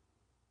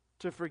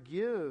 to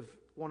forgive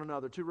one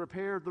another, to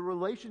repair the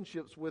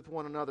relationships with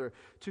one another,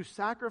 to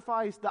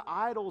sacrifice the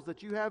idols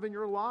that you have in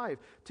your life,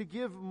 to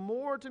give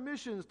more to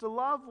missions, to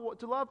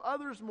love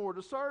others more,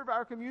 to serve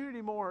our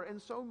community more, and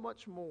so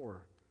much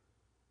more.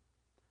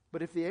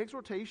 But if the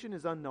exhortation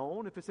is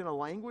unknown, if it's in a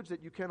language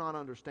that you cannot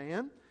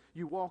understand,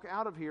 you walk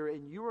out of here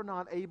and you are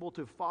not able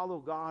to follow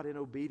God in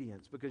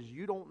obedience because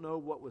you don't know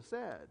what was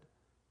said.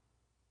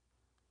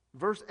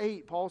 Verse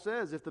 8, Paul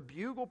says, if the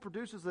bugle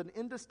produces an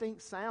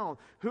indistinct sound,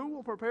 who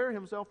will prepare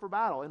himself for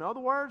battle? In other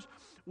words,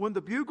 when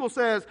the bugle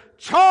says,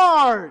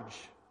 charge!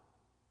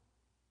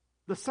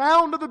 The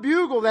sound of the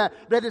bugle that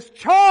is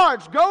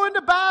charged, go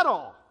into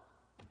battle.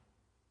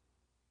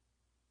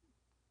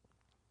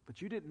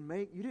 But you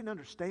didn't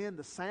understand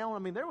the sound. I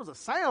mean, there was a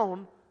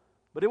sound,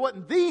 but it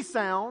wasn't the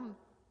sound.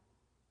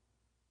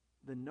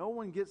 Then no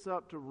one gets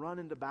up to run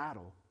into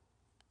battle.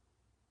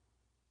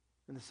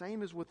 And the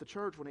same is with the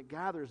church when it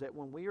gathers, that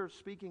when we are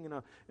speaking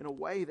in a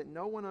way that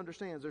no one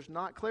understands, there's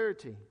not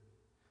clarity.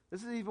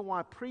 This is even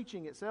why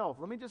preaching itself,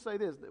 let me just say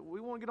this, we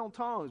won't get on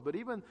tongues, but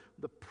even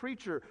the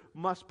preacher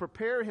must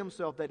prepare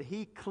himself that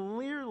he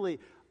clearly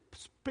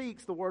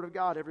speaks the Word of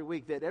God every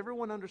week, that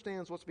everyone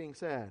understands what's being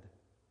said.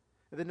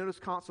 And then notice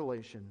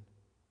consolation.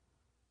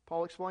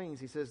 Paul explains,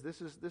 he says,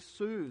 this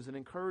soothes and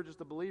encourages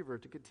the believer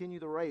to continue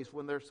the race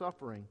when they're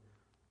suffering.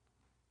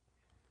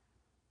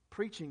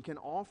 Preaching can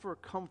offer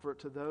comfort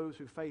to those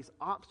who face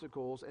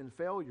obstacles and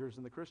failures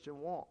in the Christian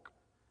walk.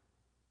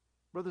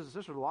 Brothers and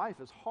sisters,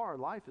 life is hard.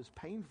 Life is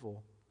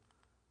painful.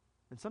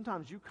 And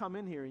sometimes you come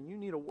in here and you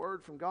need a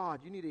word from God.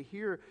 You need to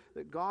hear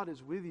that God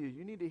is with you.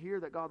 You need to hear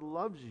that God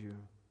loves you.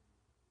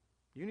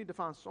 You need to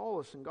find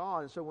solace in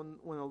God. And so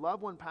when a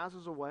loved one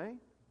passes away,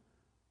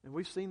 And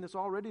we've seen this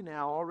already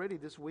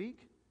this week.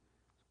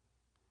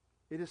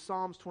 It is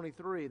Psalms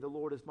 23, the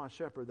Lord is my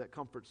shepherd, that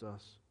comforts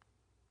us.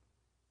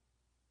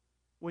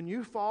 When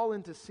you fall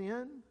into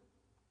sin,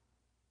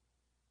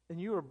 and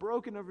you are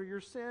broken over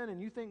your sin,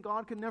 and you think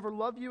God can never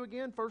love you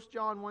again, 1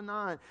 John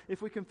 1:9,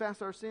 if we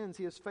confess our sins,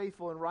 He is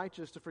faithful and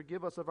righteous to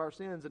forgive us of our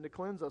sins and to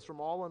cleanse us from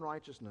all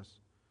unrighteousness.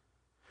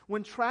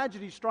 When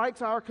tragedy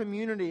strikes our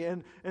community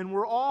and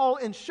we're all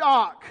in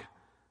shock,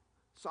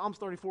 Psalms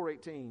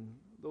 34:18,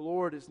 the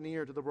Lord is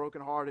near to the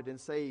brokenhearted and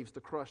saves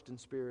the crushed in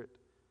spirit.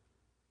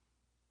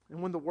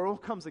 And when the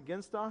world comes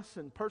against us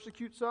and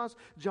persecutes us,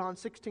 John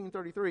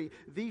 16:33,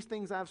 these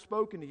things I have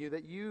spoken to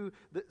you,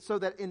 so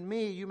that in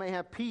me you may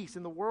have peace.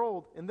 In the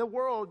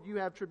world you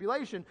have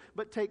tribulation,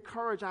 but take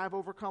courage, I have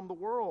overcome the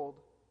world.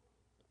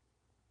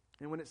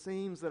 And when it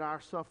seems that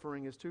our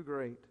suffering is too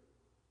great,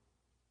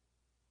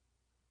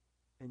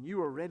 and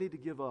you are ready to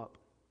give up,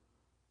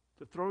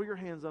 to throw your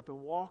hands up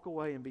and walk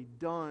away and be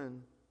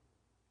done,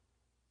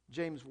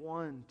 James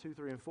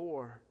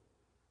 1:2-3-4,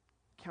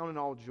 count it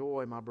all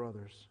joy, my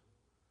brothers,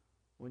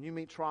 when you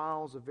meet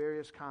trials of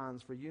various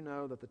kinds, for you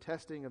know that the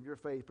testing of your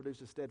faith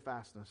produces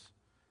steadfastness.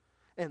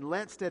 And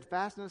let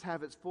steadfastness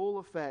have its full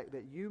effect,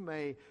 that you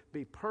may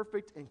be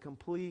perfect and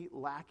complete,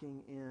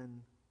 lacking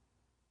in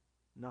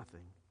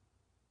nothing.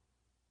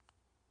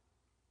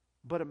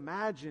 But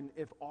imagine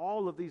if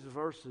all of these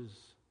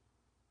verses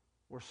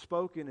were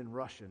spoken in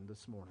Russian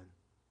this morning,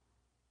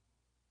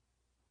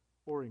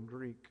 or in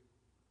Greek,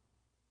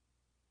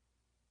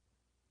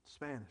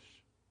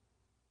 Spanish.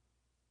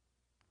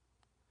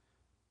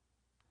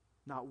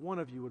 Not one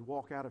of you would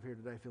walk out of here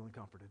today feeling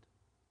comforted.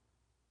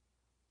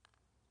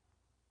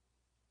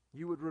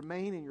 You would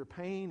remain in your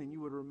pain and you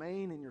would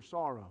remain in your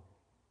sorrow.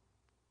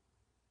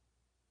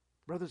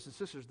 Brothers and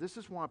sisters, this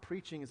is why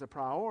preaching is a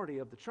priority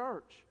of the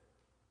church.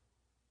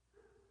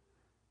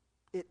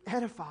 It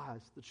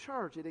edifies the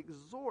church. It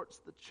exhorts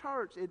the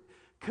church. It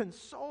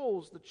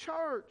consoles the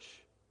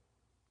church.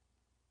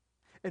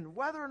 And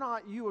whether or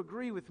not you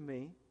agree with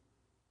me,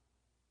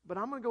 but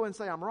I'm going to go and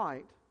say I'm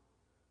right,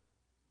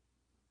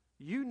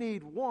 you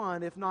need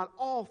one, if not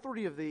all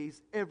three of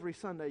these, every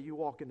Sunday you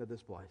walk into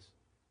this place.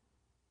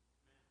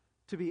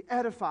 To be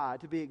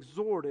edified, to be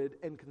exhorted,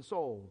 and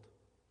consoled.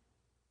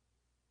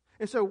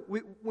 And so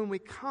when we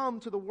come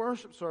to the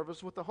worship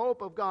service with the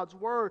hope of God's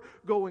Word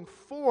going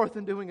forth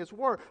and doing its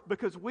work,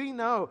 because we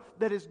know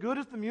that as good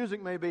as the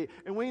music may be,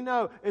 and we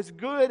know as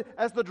good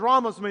as the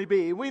dramas may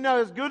be, we know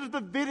as good as the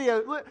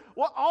video,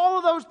 well, all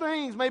of those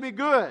things may be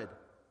good.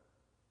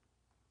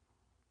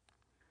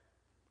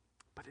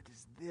 But it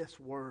is this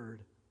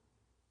Word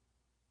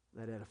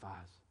that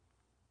edifies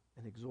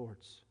and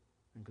exhorts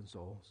and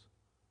consoles.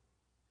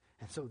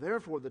 And so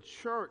therefore the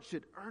church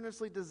should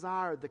earnestly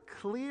desire the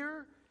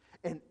clear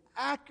and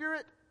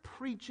accurate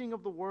preaching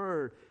of the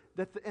Word.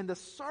 And the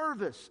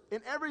service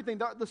and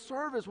everything, the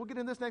service, we'll get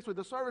into this next week,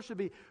 the service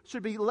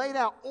should be laid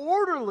out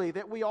orderly,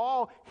 that we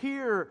all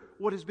hear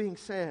what is being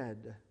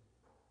said.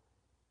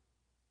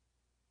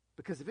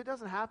 Because if it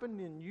doesn't happen,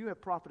 then you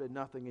have profited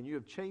nothing and you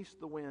have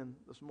chased the wind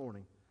this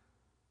morning.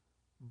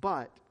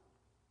 But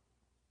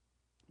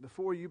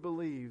before you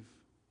believe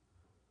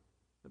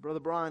that Brother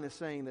Brian is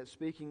saying that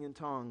speaking in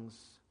tongues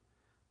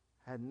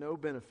had no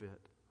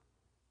benefit,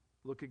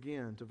 look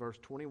again to verse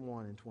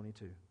 21 and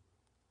 22.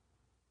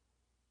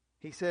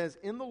 He says,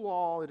 in the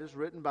law it is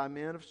written, by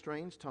men of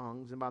strange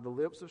tongues and by the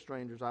lips of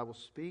strangers I will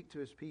speak to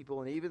his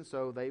people, and even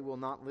so they will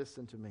not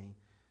listen to me,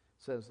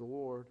 says the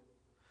Lord.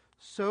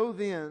 So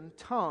then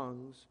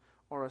tongues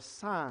are a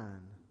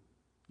sign,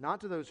 not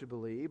to those who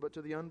believe, but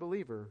to the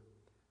unbeliever.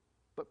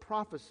 But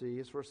prophecy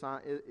is for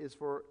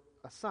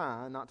a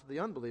sign, not to the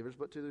unbelievers,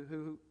 but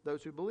to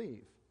those who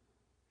believe.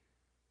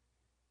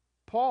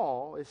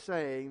 Paul is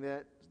saying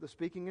that the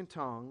speaking in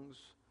tongues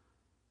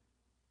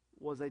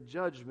was a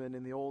judgment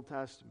in the Old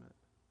Testament.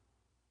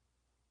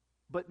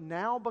 But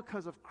now,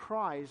 because of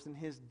Christ and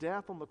His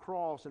death on the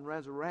cross and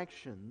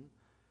resurrection,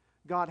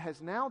 God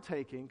has now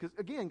taken, because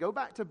again, go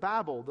back to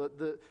Babel.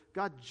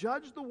 God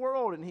judged the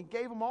world and He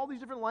gave them all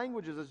these different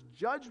languages as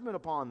judgment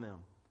upon them.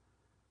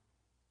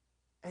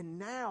 And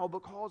now,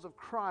 because of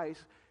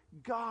Christ,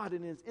 God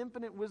in His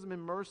infinite wisdom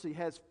and mercy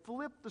has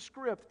flipped the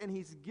script, and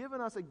He's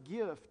given us a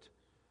gift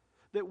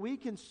that we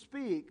can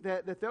speak,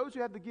 that those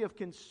who have the gift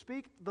can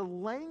speak the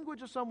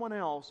language of someone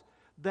else,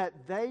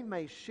 that they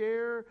may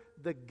share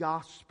the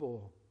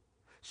gospel.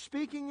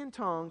 Speaking in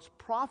tongues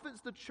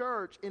profits the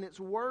church in its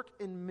work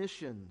and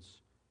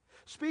missions.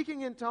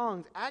 Speaking in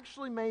tongues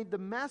actually made the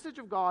message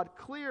of God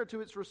clear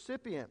to its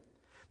recipient.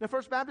 Now,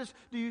 First Baptist,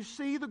 do you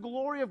see the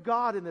glory of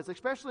God in this,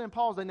 especially in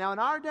Paul's day? Now, in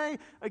our day,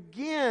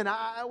 again,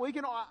 I'm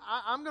going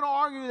to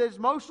argue that it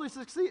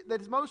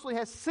mostly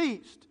has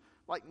ceased.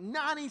 Like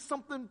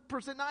 90-something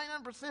percent,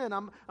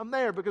 99%, I'm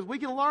there, because we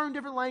can learn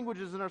different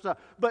languages and our stuff.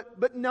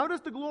 But notice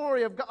the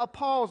glory of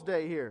Paul's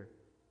day here.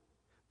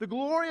 The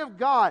glory of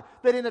God,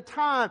 that in a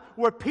time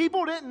where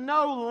people didn't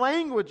know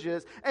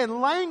languages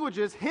and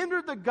languages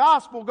hindered the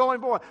gospel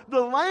going forward.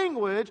 The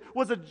language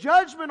was a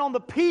judgment on the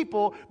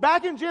people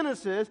back in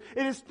Genesis.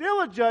 It is still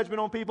a judgment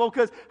on people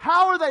because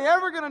how are they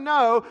ever going to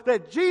know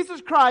that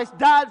Jesus Christ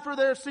died for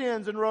their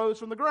sins and rose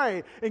from the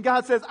grave? And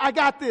God says, I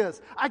got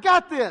this. I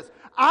got this.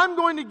 I'm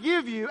going to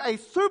give you a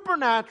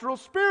supernatural,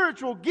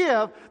 spiritual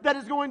gift that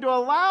is going to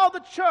allow the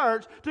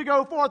church to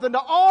go forth into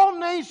all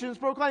nations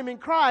proclaiming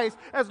Christ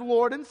as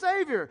Lord and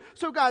Savior.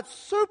 So God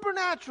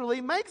supernaturally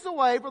makes a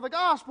way for the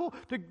gospel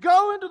to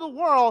go into the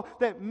world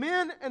that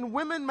men and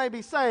women may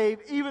be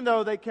saved even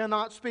though they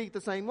cannot speak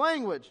the same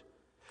language.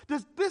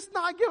 Does this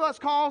not give us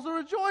cause to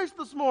rejoice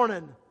this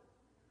morning?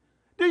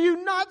 Do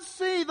you not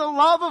see the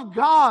love of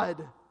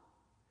God?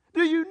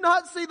 Do you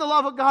not see the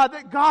love of God?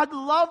 That God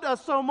loved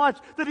us so much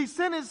that He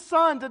sent His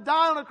Son to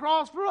die on a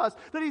cross for us.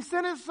 That He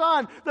sent His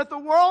Son that the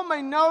world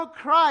may know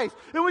Christ.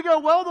 And we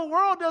go, well, the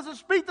world doesn't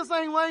speak the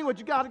same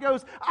language. God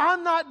goes,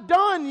 I'm not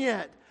done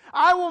yet.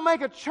 I will make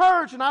a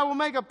church and I will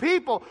make a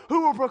people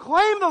who will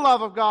proclaim the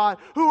love of God,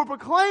 who will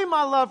proclaim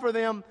my love for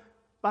them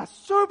by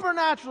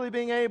supernaturally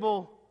being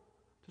able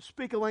to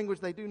speak a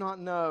language they do not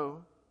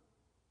know.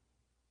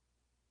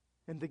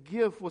 And the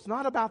gift was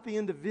not about the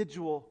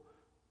individual,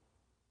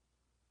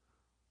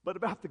 but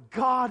about the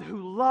God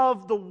who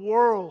loved the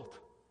world,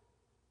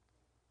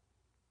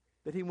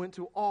 that He went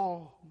to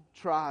all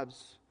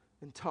tribes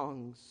and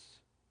tongues,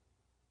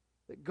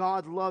 that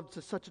God loved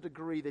to such a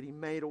degree that He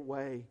made a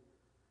way.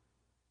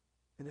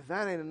 And if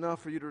that ain't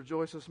enough for you to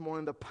rejoice this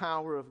morning, the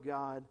power of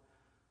God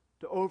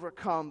to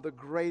overcome the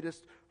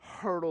greatest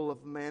hurdle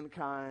of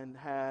mankind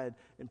had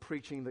in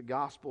preaching the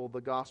gospel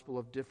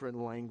of different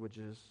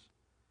languages.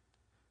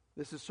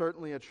 This is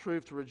certainly a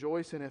truth to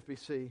rejoice in,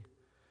 FBC.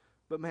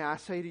 But may I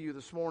say to you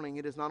this morning,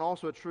 it is not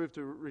also a truth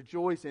to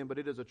rejoice in, but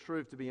it is a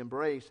truth to be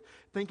embraced.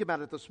 Think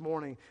about it this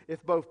morning.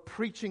 If both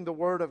preaching the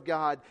Word of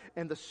God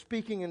and the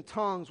speaking in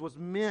tongues was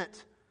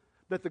meant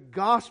that the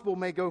gospel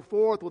may go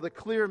forth with a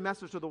clear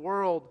message to the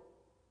world,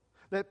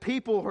 that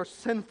people are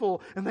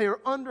sinful and they are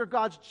under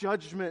God's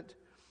judgment.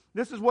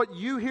 This is what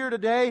you hear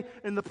today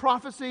in the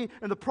prophecy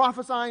and the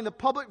prophesying, the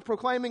public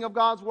proclaiming of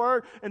God's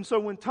Word. And so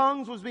when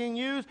tongues was being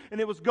used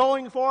and it was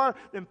going forth,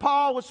 and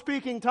Paul was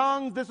speaking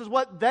tongues, this is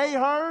what they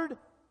heard.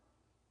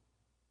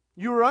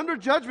 You were under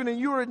judgment and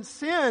you were in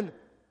sin.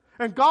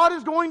 And God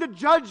is going to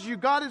judge you.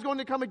 God is going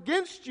to come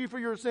against you for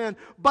your sin.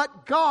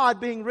 But God,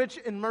 being rich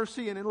in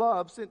mercy and in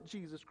love, sent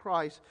Jesus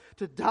Christ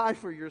to die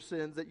for your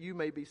sins that you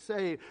may be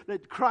saved.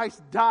 That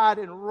Christ died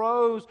and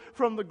rose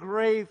from the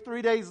grave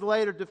 3 days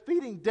later,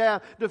 defeating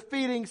death,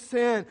 defeating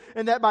sin.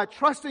 And that by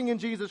trusting in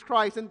Jesus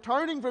Christ and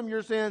turning from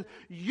your sins,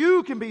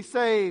 you can be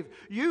saved.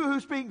 You who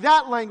speak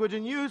that language,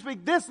 and you who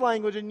speak this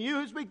language, and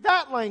you who speak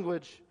that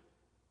language.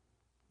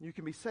 You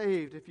can be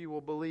saved if you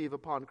will believe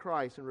upon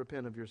Christ and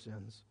repent of your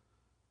sins.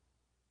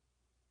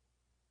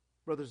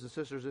 Brothers and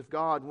sisters, if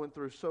God went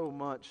through so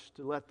much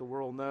to let the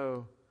world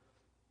know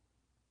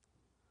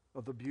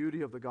of the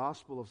beauty of the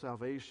gospel of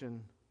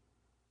salvation,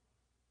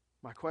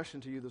 my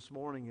question to you this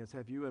morning is,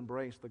 have you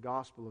embraced the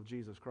gospel of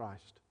Jesus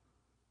Christ?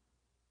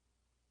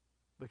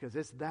 Because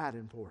it's that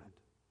important.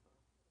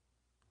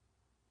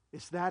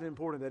 It's that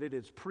important that it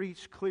is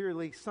preached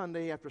clearly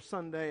Sunday after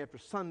Sunday after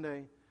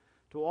Sunday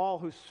to all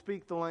who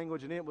speak the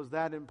language, and it was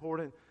that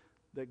important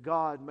that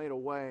God made a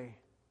way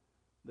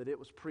that it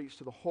was preached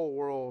to the whole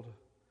world,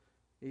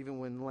 even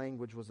when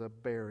language was a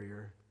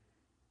barrier.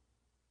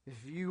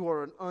 If you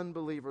are an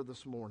unbeliever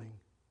this morning,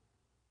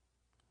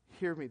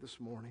 hear me this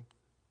morning.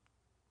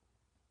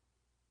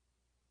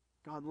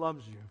 God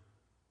loves you.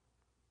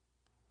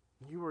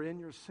 You are in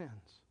your sins.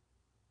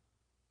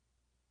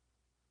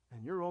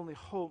 And your only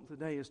hope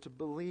today is to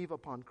believe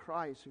upon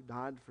Christ who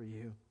died for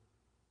you.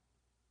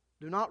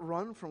 Do not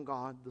run from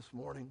God this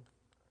morning.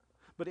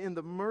 But in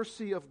the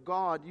mercy of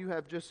God, you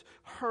have just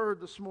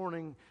heard this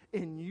morning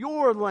in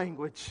your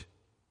language.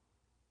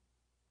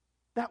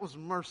 That was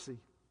mercy.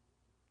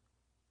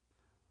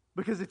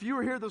 Because if you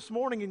were here this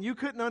morning and you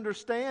couldn't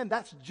understand,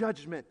 that's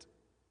judgment.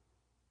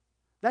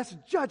 That's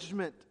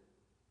judgment.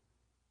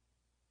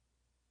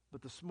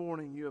 But this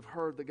morning you have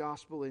heard the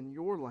gospel in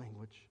your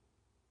language.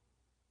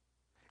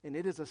 And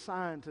it is a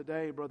sign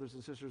today, brothers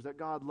and sisters, that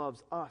God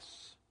loves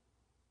us.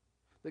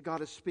 That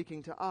God is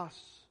speaking to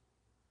us.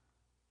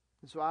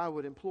 And so I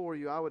would implore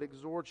you, I would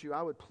exhort you,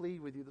 I would plead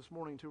with you this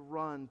morning to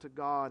run to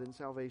God in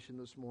salvation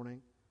this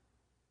morning.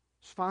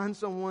 Just find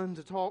someone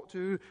to talk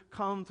to.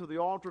 Come to the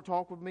altar,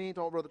 talk with me,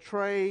 talk to Brother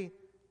Trey.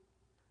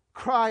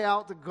 Cry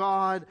out to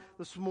God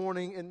this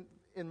morning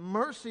in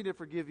mercy to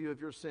forgive you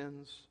of your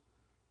sins,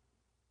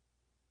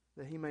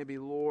 that He may be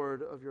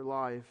Lord of your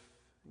life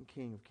and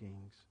King of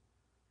kings.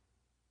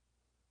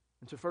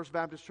 And to First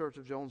Baptist Church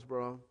of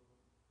Jonesboro,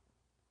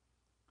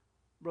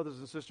 brothers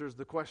and sisters,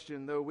 the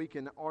question, though we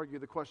can argue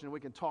the question, we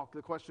can talk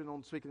the question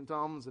on speaking in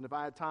tongues, and if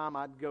I had time,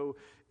 I'd go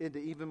into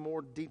even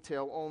more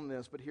detail on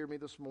this. But hear me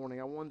this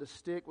morning. I wanted to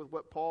stick with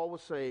what Paul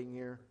was saying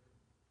here.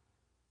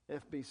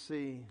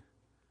 FBC,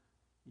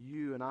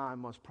 you and I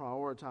must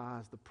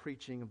prioritize the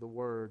preaching of the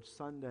Word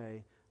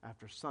Sunday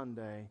after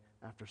Sunday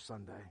after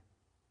Sunday.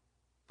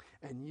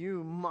 And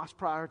you must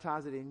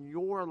prioritize it in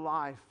your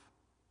life.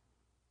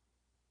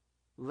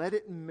 Let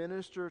it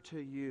minister to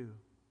you.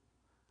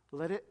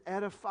 Let it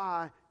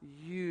edify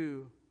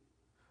you.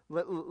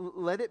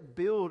 Let it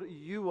build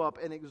you up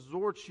and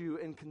exhort you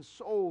and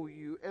console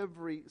you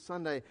every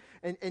Sunday.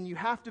 And you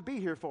have to be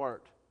here for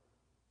it.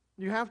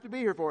 You have to be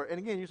here for it. And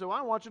again, you say, well,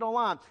 I watch it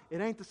online. It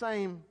ain't the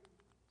same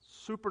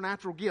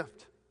supernatural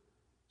gift,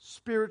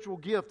 spiritual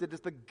gift. It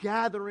is the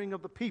gathering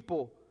of the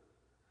people.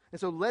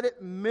 And so let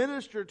it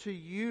minister to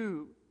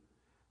you.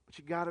 But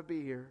you got to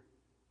be here.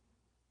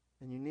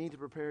 And you need to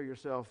prepare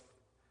yourself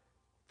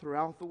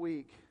throughout the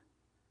week.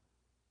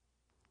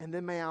 And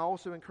then may I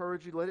also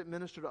encourage you, let it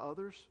minister to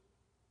others.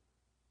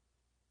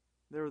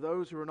 There are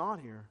those who are not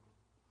here,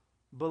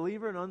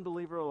 believer and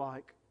unbeliever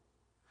alike.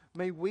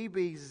 May we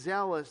be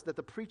zealous that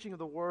the preaching of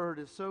the Word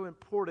is so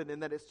important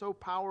and that it's so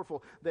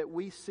powerful that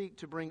we seek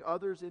to bring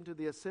others into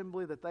the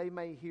assembly that they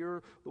may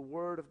hear the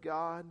Word of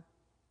God,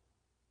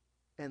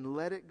 and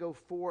let it go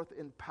forth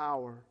in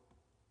power.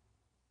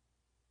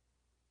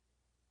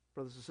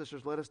 Brothers and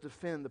sisters, let us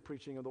defend the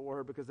preaching of the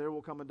Word, because there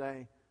will come a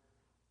day,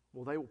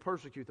 well, they will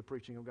persecute the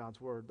preaching of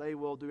God's Word. They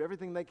will do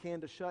everything they can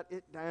to shut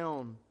it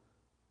down.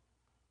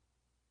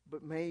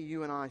 But may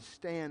you and I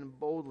stand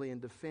boldly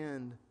and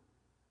defend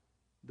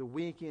the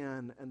week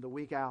in and the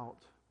week out,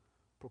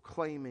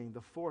 proclaiming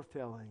the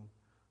forthtelling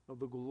of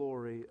the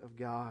glory of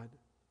God.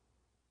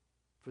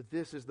 For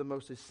this is the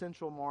most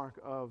essential mark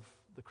of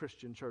the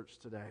Christian church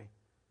today.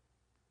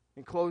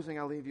 In closing,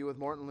 I leave you with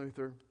Martin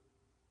Luther,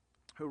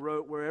 who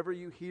wrote, "Wherever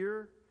you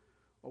hear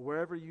or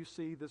wherever you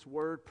see this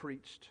word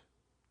preached,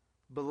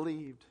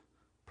 believed,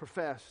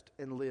 professed,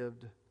 and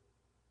lived,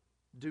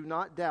 do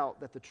not doubt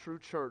that the true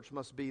church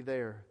must be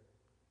there.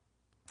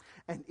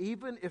 And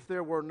even if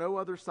there were no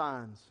other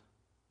signs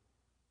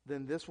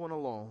than this one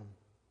alone,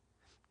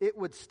 it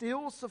would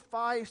still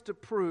suffice to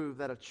prove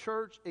that a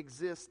church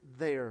exists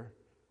there.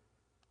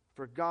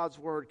 For God's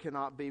word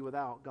cannot be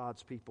without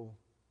God's people,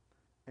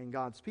 and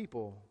God's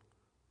people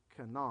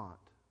cannot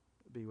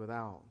be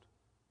without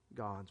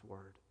God's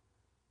word."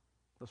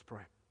 Let's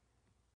pray.